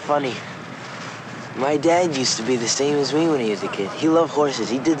know, it's funny. My dad used to be the same as me when he was a kid. He loved horses.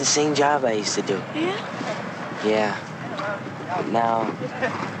 He did the same job I used to do. Yeah? Yeah. But now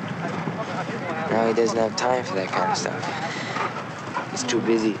he doesn't have time for that kind of stuff. He's too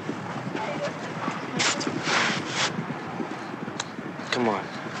busy. Come on.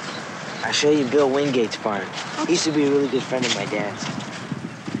 I'll show you Bill Wingate's farm. He used to be a really good friend of my dad's.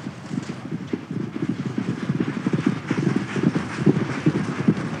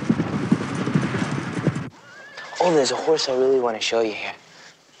 Oh, there's a horse I really want to show you here.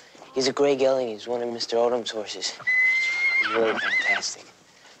 He's a gray gelding. He's one of Mr. Odom's horses. He's really fantastic.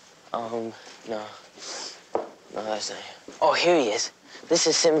 No. No, that's not him. Oh, here he is. This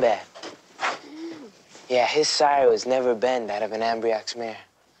is Sinbad. Yeah, his sire was never bend out of an Ambriox mare.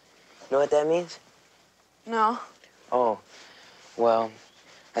 You know what that means? No. Oh, well,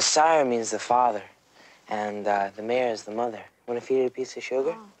 a sire means the father, and the mare is the mother. Want to feed it a piece of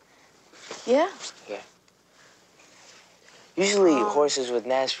sugar? Oh. Yeah? Yeah. Usually horses with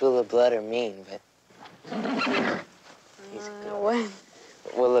Nashville blood are mean, but he's good. When?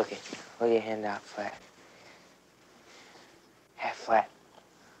 Well, look it. Hold your hand out flat. Half flat.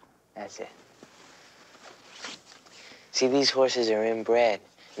 That's it. See, these horses are inbred,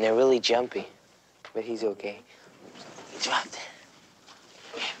 and they're really jumpy. But he's okay. He dropped it.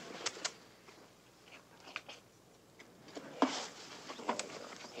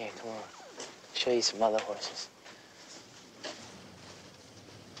 Here, come on. Show you some other horses.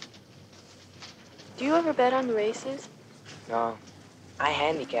 Do you ever bet on the races? No. I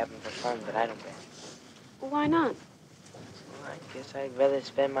handicap them for fun, but I don't bet. Well, why not? Well, I guess I'd rather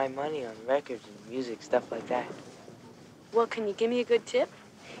spend my money on records and music, stuff like that. Well, can you give me a good tip?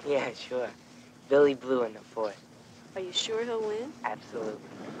 Yeah, sure. Billy Blue in the fourth. Are you sure he'll win? Absolutely.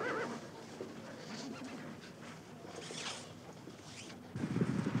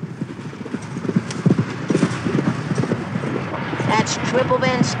 That's Triple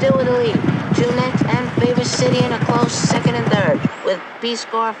Bend still with the lead. Two next and Favorite City in a close second and third, with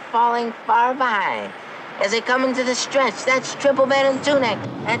P-Score falling far behind. As they come into the stretch, that's Triple Bend and Tunic.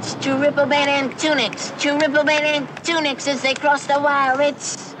 That's Triple Bend and Tunics. Triple Bend and Tunics as they cross the wire.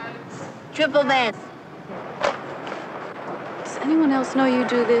 It's Triple Bend. Does anyone else know you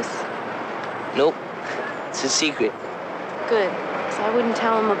do this? Nope. It's a secret. Good, because I wouldn't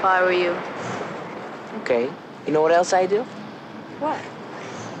tell them if I were you. Okay. You know what else I do? What?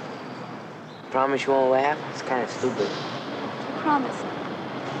 Promise you won't laugh? It's kind of stupid. Promise.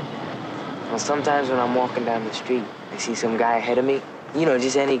 Well, sometimes when I'm walking down the street, I see some guy ahead of me. You know,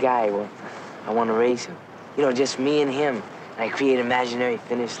 just any guy. Well, I want to race him. You know, just me and him. I create an imaginary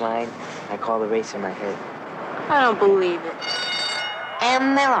finish line. I call the race in my head. I don't believe it.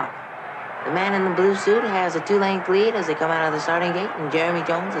 And they're off. The man in the blue suit has a two-length lead as they come out of the starting gate, and Jeremy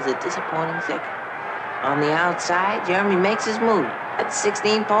Jones is a disappointing second. On the outside, Jeremy makes his move. At the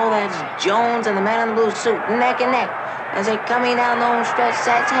 16th pole, that's Jones and the man in the blue suit, neck and neck. As they're coming down the home stretch,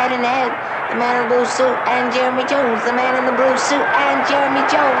 that's head and head. The man in the blue suit and Jeremy Jones. The man in the blue suit and Jeremy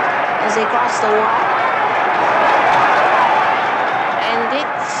Jones. As they cross the wire. And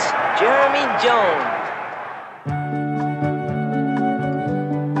it's Jeremy Jones.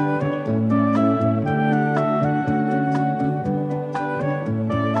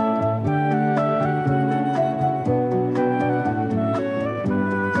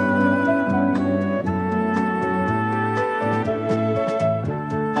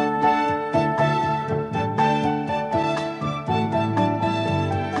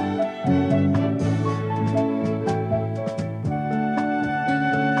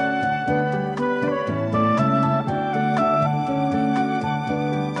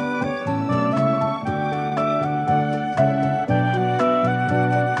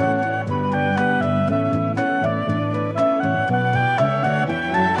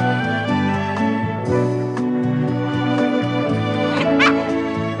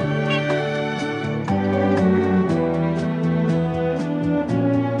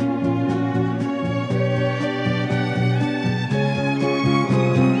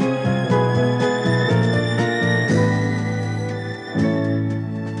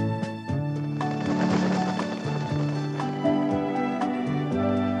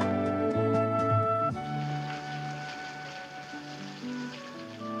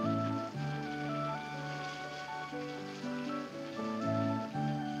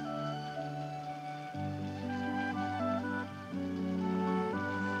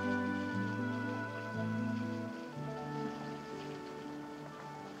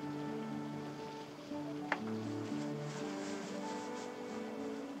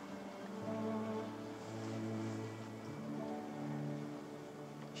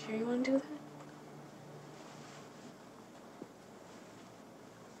 Sure you want to do that?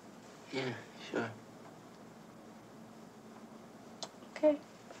 Yeah, sure. Okay.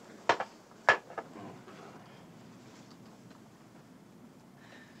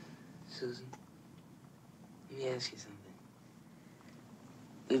 Susan, let me ask you something.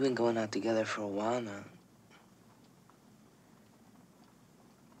 We've been going out together for a while now.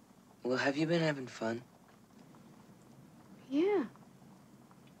 Well, have you been having fun? Yeah.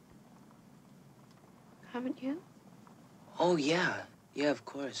 Haven't you? Oh, yeah. Yeah, of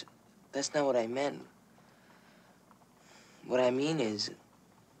course. That's not what I meant. What I mean is,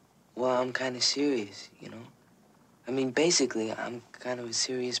 well, I'm kind of serious, you know? I mean, basically, I'm kind of a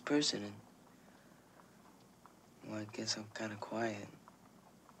serious person, and, well, I guess I'm kind of quiet.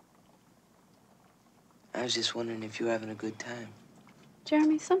 I was just wondering if you were having a good time.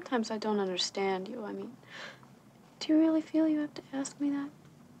 Jeremy, sometimes I don't understand you. I mean, do you really feel you have to ask me that?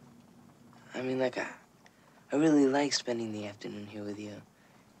 I mean, like, I really like spending the afternoon here with you,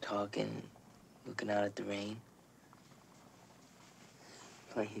 talking, looking out at the rain,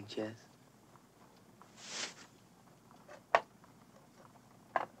 playing chess.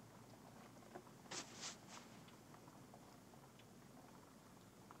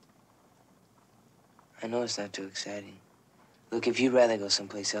 I know it's not too exciting. Look, if you'd rather go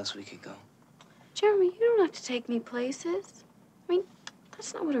someplace else, we could go. Jeremy, you don't have to take me places. I mean,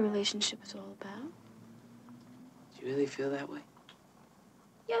 that's not what a relationship is all about. Do you really feel that way?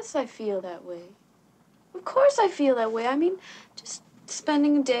 Yes, I feel that way. Of course I feel that way. I mean, just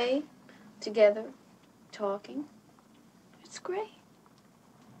spending a day together, talking. It's great.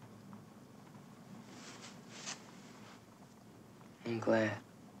 I'm glad.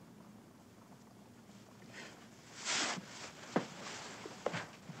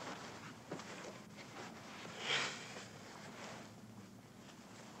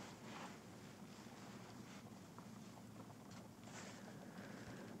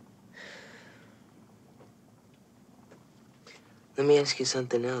 Let me ask you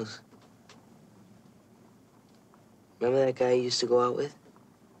something else. Remember that guy you used to go out with?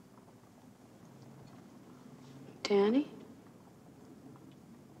 Danny?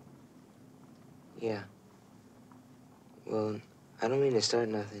 Yeah. Well, I don't mean to start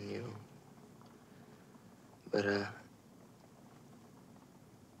nothing, you know. But,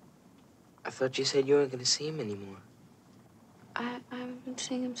 I thought you said you weren't gonna see him anymore. I haven't been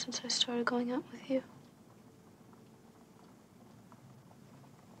seeing him since I started going out with you.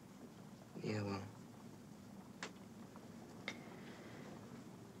 Yeah, well.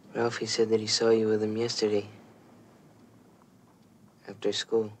 Ralphie said that he saw you with him yesterday. After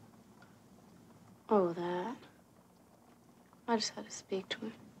school. Oh, that. I just had to speak to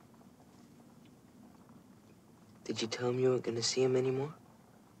him. Did you tell him you weren't gonna see him anymore?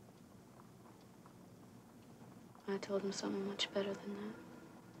 I told him something much better than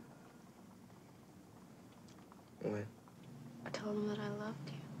that. What? I told him that I loved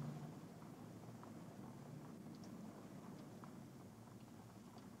you.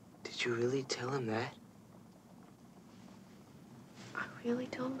 Did you really tell him that? I really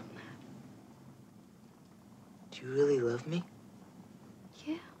told him that. Do you really love me?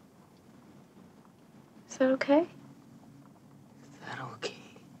 Yeah. Is that okay? Is that okay?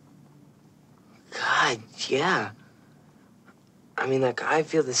 God, yeah. I mean, like, I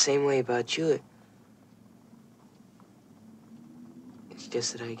feel the same way about you. It's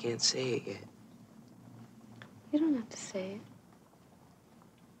just that I can't say it yet. You don't have to say it.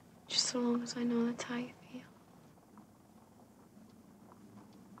 Just so long as I know that's how you feel.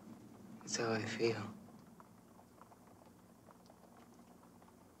 That's how I feel.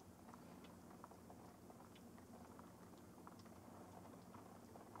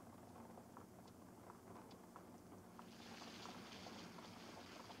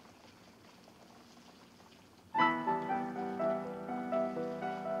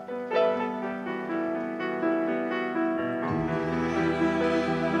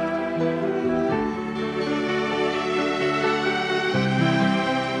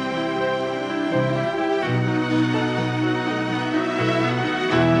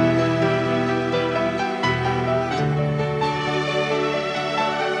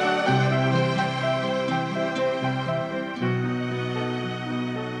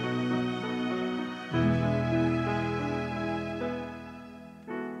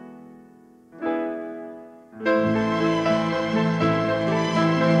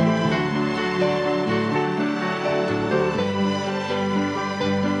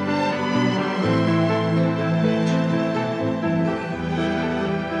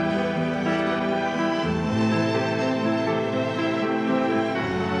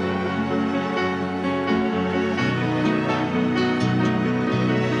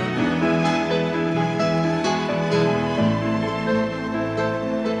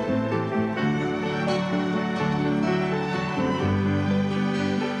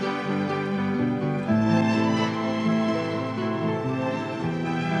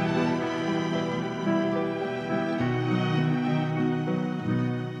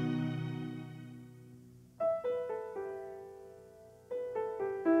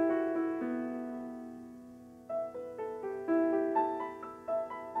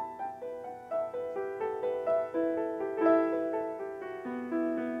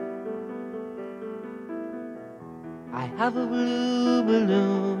 I have a blue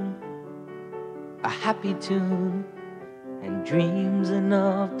balloon, a happy tune, and dreams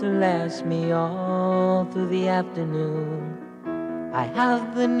enough to last me all through the afternoon. I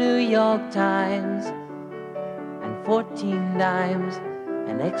have the New York Times and 14 dimes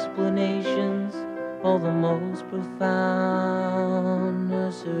and explanations for the most profound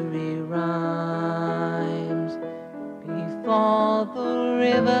nursery rhymes. Before the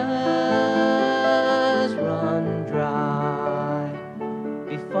rivers run dry,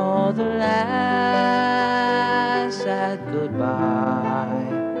 before the last sad goodbye,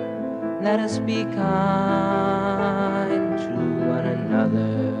 let us be kind to one another.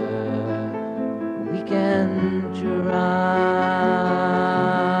 We can try.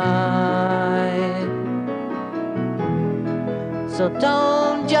 So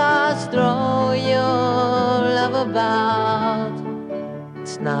don't just throw your love about.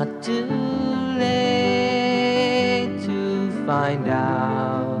 It's not too late to find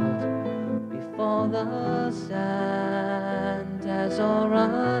out before the sand has all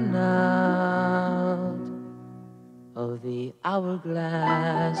run out of the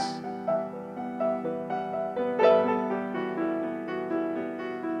hourglass.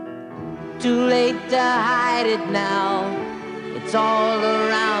 Too late to hide it now. It's all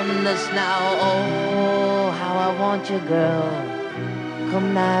around us now. Oh, how I want you, girl.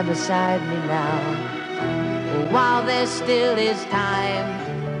 Come lie beside me now. Oh, while there still is time,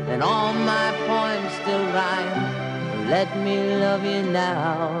 and all my poems still rhyme, let me love you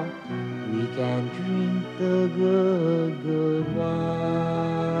now. We can drink the good, good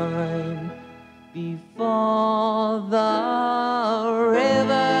wine before the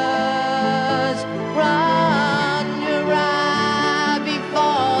rivers run dry,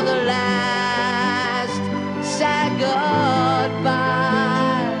 before the last sad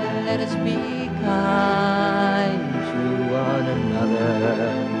goodbye. Let us be kind to one another.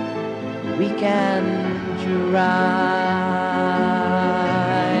 We can try.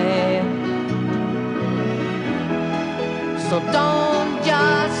 So don't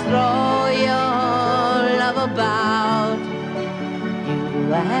just throw your love about.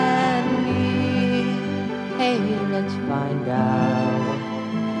 You and me, hey, let's find out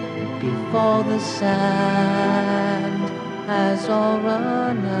before the sand has all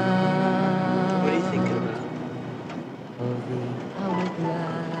run out. What are you thinking about? Of the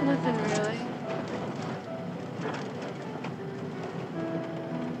hourglass. Nothing really.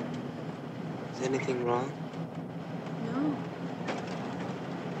 Is anything wrong? No.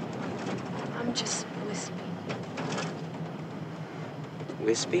 I'm just wispy.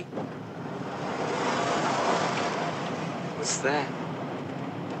 Wispy? What's that?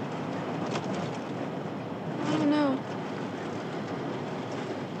 I don't know.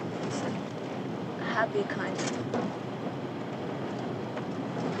 It's a happy kind of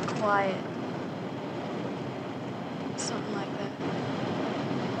quiet. Something like that.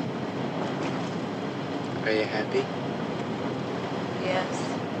 Are you happy? Yes.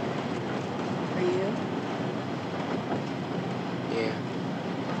 Are you? Yeah.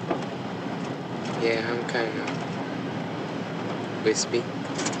 Yeah, I'm kind of wispy.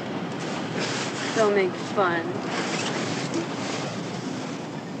 Don't make fun.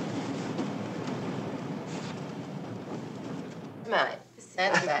 Mine.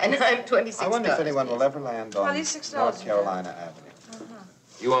 That's mine. I'm 26. I wonder if anyone will ever land on Only $6. North Carolina Avenue.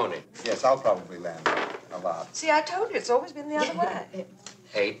 You own it. Yes, I'll probably land a lot. See, I told you, it's always been the other way.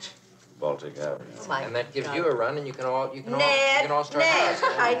 8 Baltic Avenue. Oh, my And that gives God. you a run, and you can all Ned, start Ned, housing.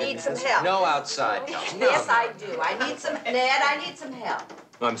 I need some help. No outside help. No. Yes, I do. I need some, Ned, I need some help.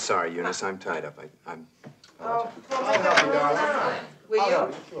 I'm sorry, Eunice. I'm tied up. I'm. Oh, will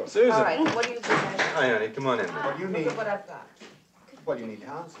you? Sure. Susan. All right, what do you do? Hi, honey. Come on in. What do you Look need? at what I've got. Well, you need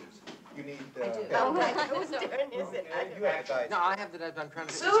houses. You need. I do. help. Oh, my, whose turn is it? You have the dice. No, I have that. I'm trying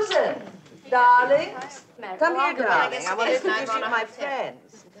to. Susan, darling, come here, Well, darling. I want to it's not introduce you to gonna my have to.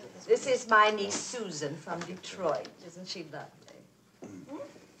 friends. This is my niece Susan from Detroit. Isn't she lovely?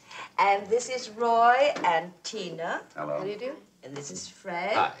 And this is Roy and Tina. Hello. How do you do? And this is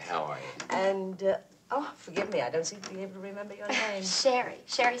Fred. Hi. How are you? And, oh, forgive me, I don't seem to be able to remember your name. Sherry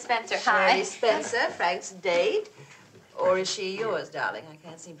Spencer. Sherry Hi. Spencer, Frank's date. Or is she yours, darling? I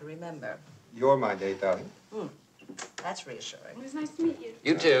can't seem to remember. You're my date, darling. That's reassuring. It was nice to meet you.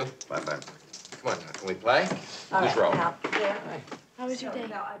 You too. Bye-bye. Come on now. Can we play? All Who's right, rolling? now, there. How was your day?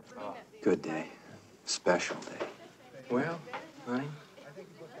 Good day. Special day. Well, honey,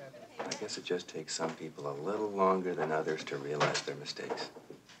 I guess it just takes some people a little longer than others to realize their mistakes.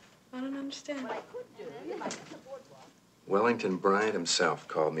 I don't understand. Wellington Bryant himself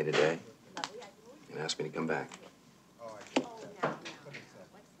called me today and asked me to come back.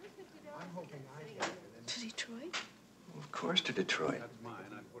 To Detroit? Of course to Detroit.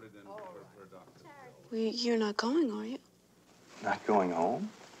 Well, you're not going, are you? Not going home?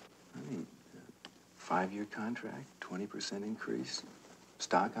 I mean, 5-year contract, 20% increase,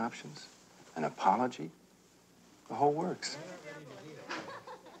 stock options, an apology. The whole works.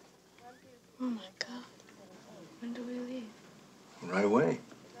 Oh, my God. When do we leave? Right away.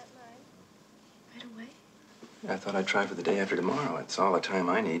 Right away? I thought I'd try for the day after tomorrow. It's all the time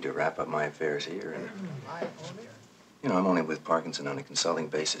I need to wrap up my affairs here. And, you know, I'm only with Parkinson on a consulting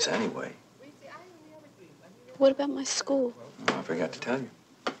basis anyway. What about my school? Oh, I forgot to tell you.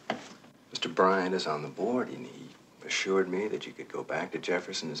 Mr. Bryant is on the board, and he assured me that you could go back to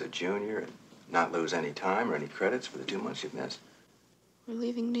Jefferson as a junior and not lose any time or any credits for the 2 months you've missed. We're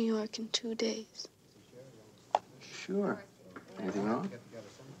leaving New York in 2 days. Sure. Anything wrong?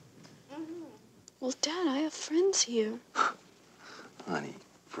 Well, Dad, I have friends here. Honey,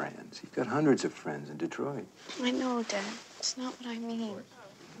 friends. You've got hundreds of friends in Detroit. I know, Dad. It's not what I mean.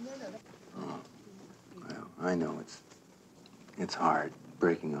 Oh, well, I know it's hard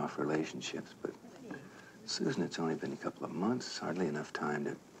breaking off relationships, but Susan, it's only been a couple of months. It's hardly enough time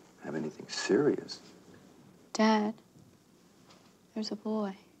to have anything serious. Dad, there's a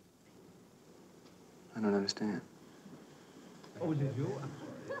boy. I don't understand. Oh, did you?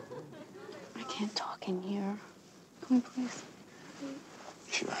 I can't talk in here. Can we please?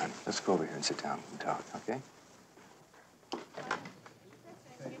 Sure, honey. Let's go over here and sit down and talk, okay?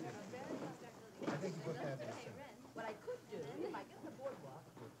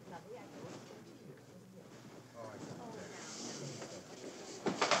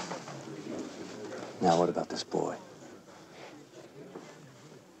 Now, what about this boy?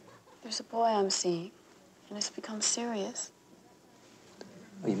 There's a boy I'm seeing, and it's become serious.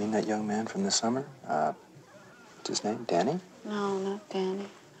 Oh, you mean that young man from the summer? What's his name? Danny? No, not Danny.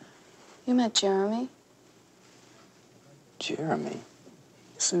 You met Jeremy? Jeremy?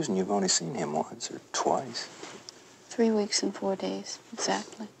 Susan, you've only seen him once or twice. 3 weeks and 4 days,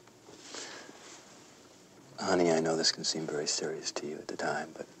 exactly. Honey, I know this can seem very serious to you at the time,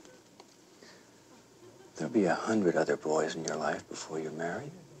 but there'll be 100 other boys in your life before you're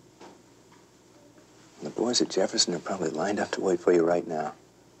married. And the boys at Jefferson are probably lined up to wait for you right now.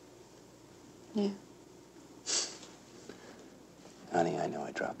 Yeah. Honey, I know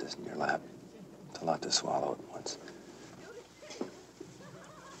I dropped this in your lap. It's a lot to swallow at once.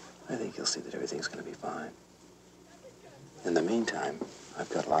 I think you'll see that everything's going to be fine. In the meantime, I've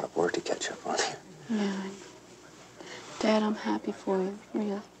got a lot of work to catch up on here. Yeah. Dad, I'm happy for you,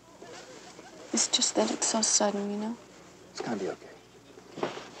 really. It's just that it's so sudden, you know? It's going to be okay.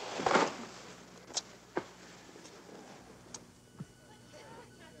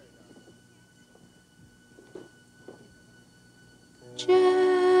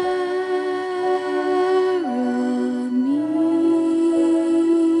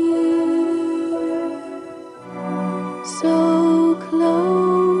 So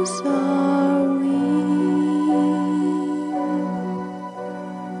close are we,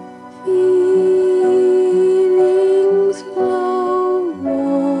 feelings flow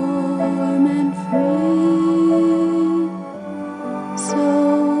warm and free, so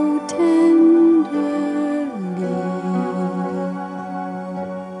tenderly.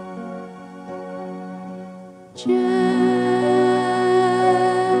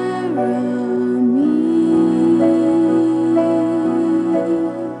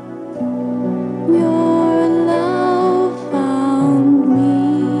 Your love found me,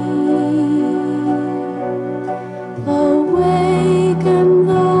 awakened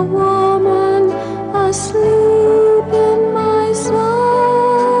the woman asleep in my soul.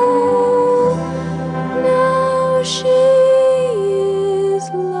 Now she is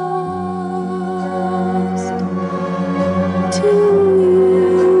lost to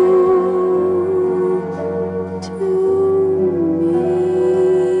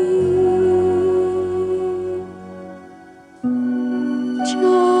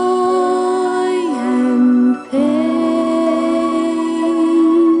joy and pain.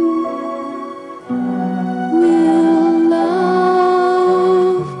 Will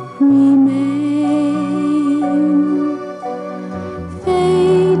love remain?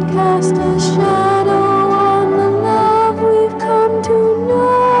 Fate cast a shadow on the love we've come to know,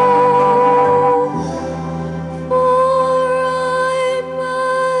 for I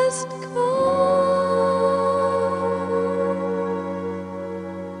must go.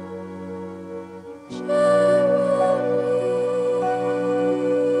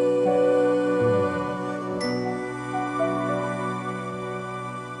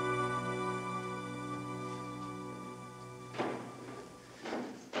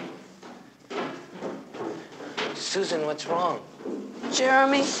 Susan, what's wrong?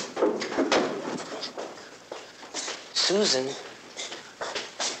 Jeremy, Susan.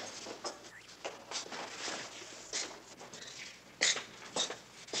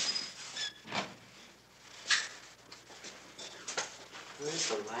 Where's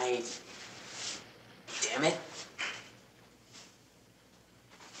the light? Damn it.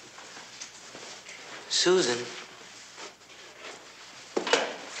 Susan.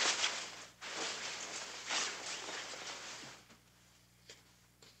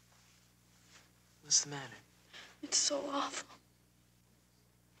 What's the matter? It's so awful.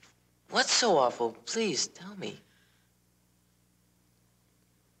 What's so awful? Please, tell me.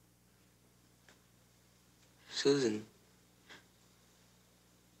 Susan.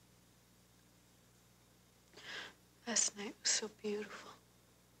 Last night was so beautiful.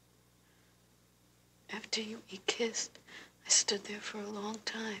 After we kissed, I stood there for a long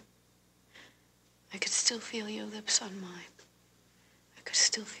time. I could still feel your lips on mine. I could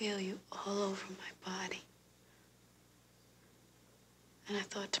still feel you all over my body. And I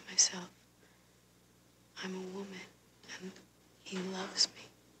thought to myself, I'm a woman, and he loves me.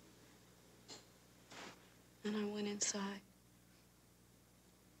 And I went inside.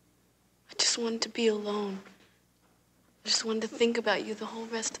 I just wanted to be alone. I just wanted to think about you the whole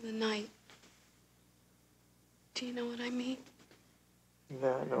rest of the night. Do you know what I mean?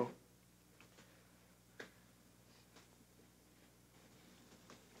 Yeah, I know.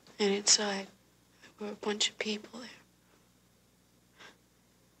 And inside, there were a bunch of people there.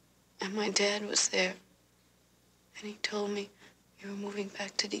 And my dad was there. And he told me you were moving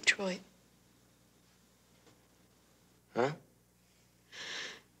back to Detroit. Huh?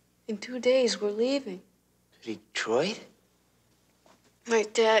 In 2 days, we're leaving. Detroit? My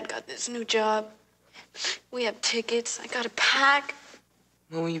dad got this new job. We have tickets. I got a pack.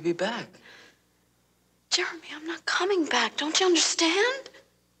 When will you be back? Jeremy, I'm not coming back. Don't you understand?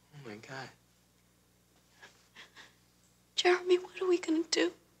 Oh, my God. Jeremy, what are we gonna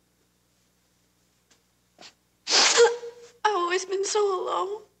do? I've always been so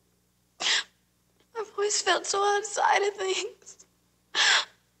alone. I've always felt so outside of things.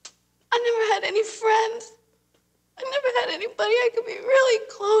 I never had any friends. I never had anybody I could be really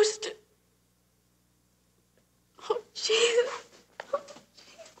close to. Oh, Jesus.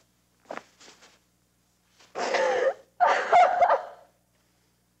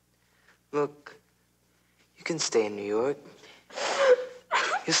 Look, you can stay in New York.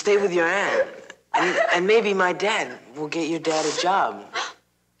 You'll stay with your aunt. And maybe my dad will get your dad a job.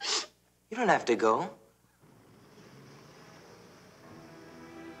 You don't have to go.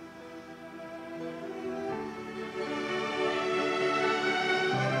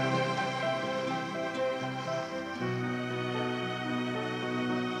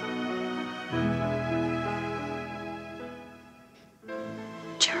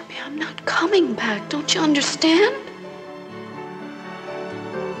 Jeremy, I'm not coming back. Don't you understand?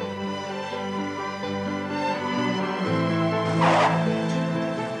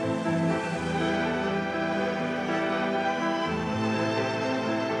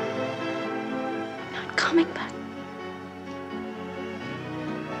 Not coming back.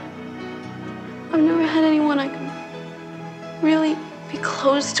 I've never had anyone I can really be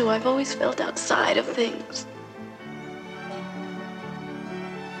close to. I've always felt outside of things.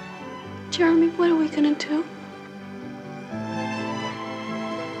 Jeremy, what are we gonna do?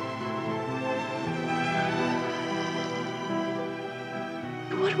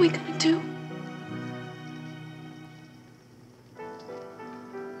 What are we gonna do?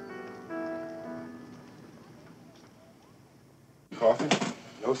 Coffee?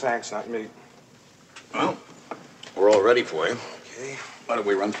 No thanks, not me. Well, we're all ready for you. Okay. Why don't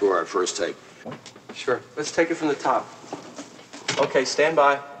we run through our first take? Sure. Let's take it from the top. Okay, stand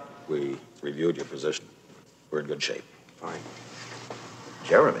by. We reviewed your position. We're in good shape. Fine.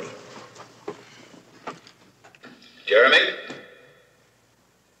 Jeremy. Jeremy?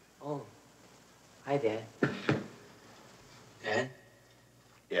 Oh, hi, Dad. Dad?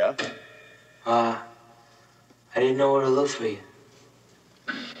 Yeah? I didn't know where to look for you.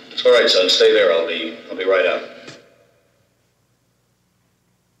 All right, son, stay there. I'll be right out.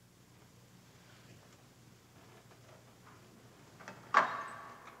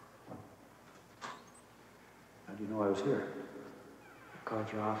 How do you know I was here? I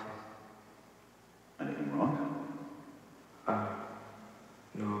called your office. Anything wrong?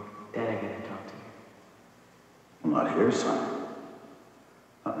 No, Dad, I gotta talk to you. I'm not here, son.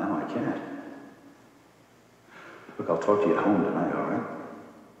 Not now, I can't. Look, I'll talk to you at home tonight, all right?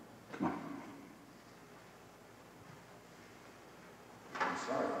 Come on. I'm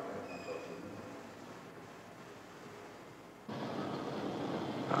sorry. I can't talk to you.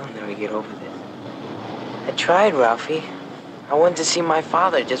 I'll never get over this. I tried, Ralphie. I went to see my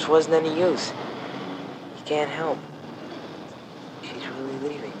father. It just wasn't any use. He can't help. She's really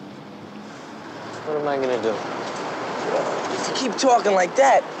leaving. What am I gonna do? If you keep talking like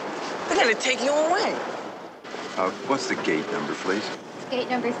that, they're gonna take you away. What's the gate number, please? Gate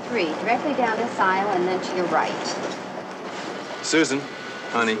number 3, directly down this aisle and then to your right. Susan,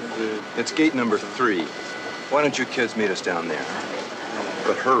 honey, it's gate number 3. Why don't you kids meet us down there?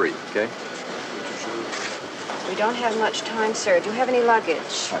 But hurry, okay? We don't have much time, sir. Do you have any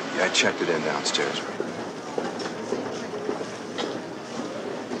luggage? I checked it in downstairs.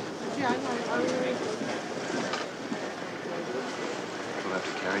 We'll have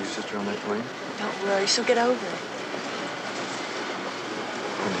to carry your sister on that plane? Don't worry, she'll get over it.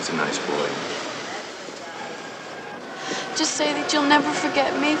 And he's a nice boy. Just say that you'll never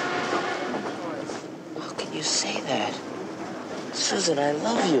forget me. How can you say that? Susan, I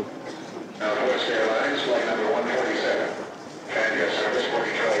love you. Northwest Airlines, flight number 147. Carrier service for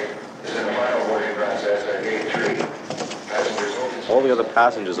Detroit is in the final boarding process at gate 3. Passengers holding... All the other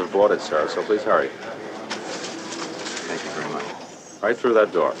passengers have boarded, sir, so please hurry. Thank you very much. Right through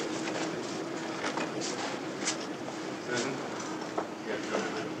that door. Susan?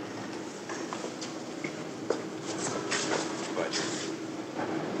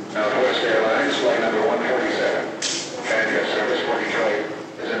 Northwest Airlines, flight number 147. Carrier service for Detroit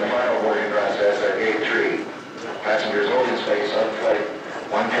is in the final boarding process at gate 3. Passengers holding space on flight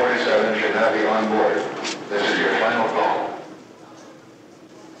 147 should now be on board. This is your final call.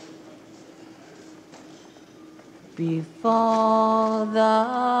 Before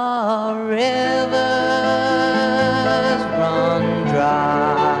the rivers run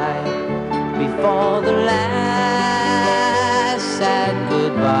dry, before the last sad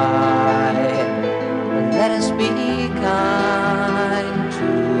goodbye, let us be kind to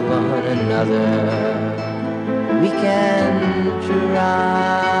one another. We can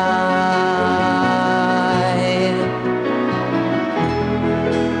try.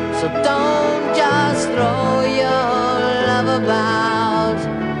 So don't just throw your love about.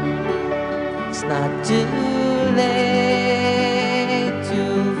 It's not too late to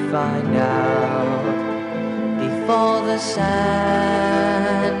find out before the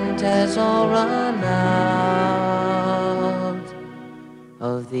sand has all run out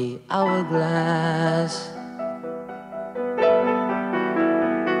of the hourglass.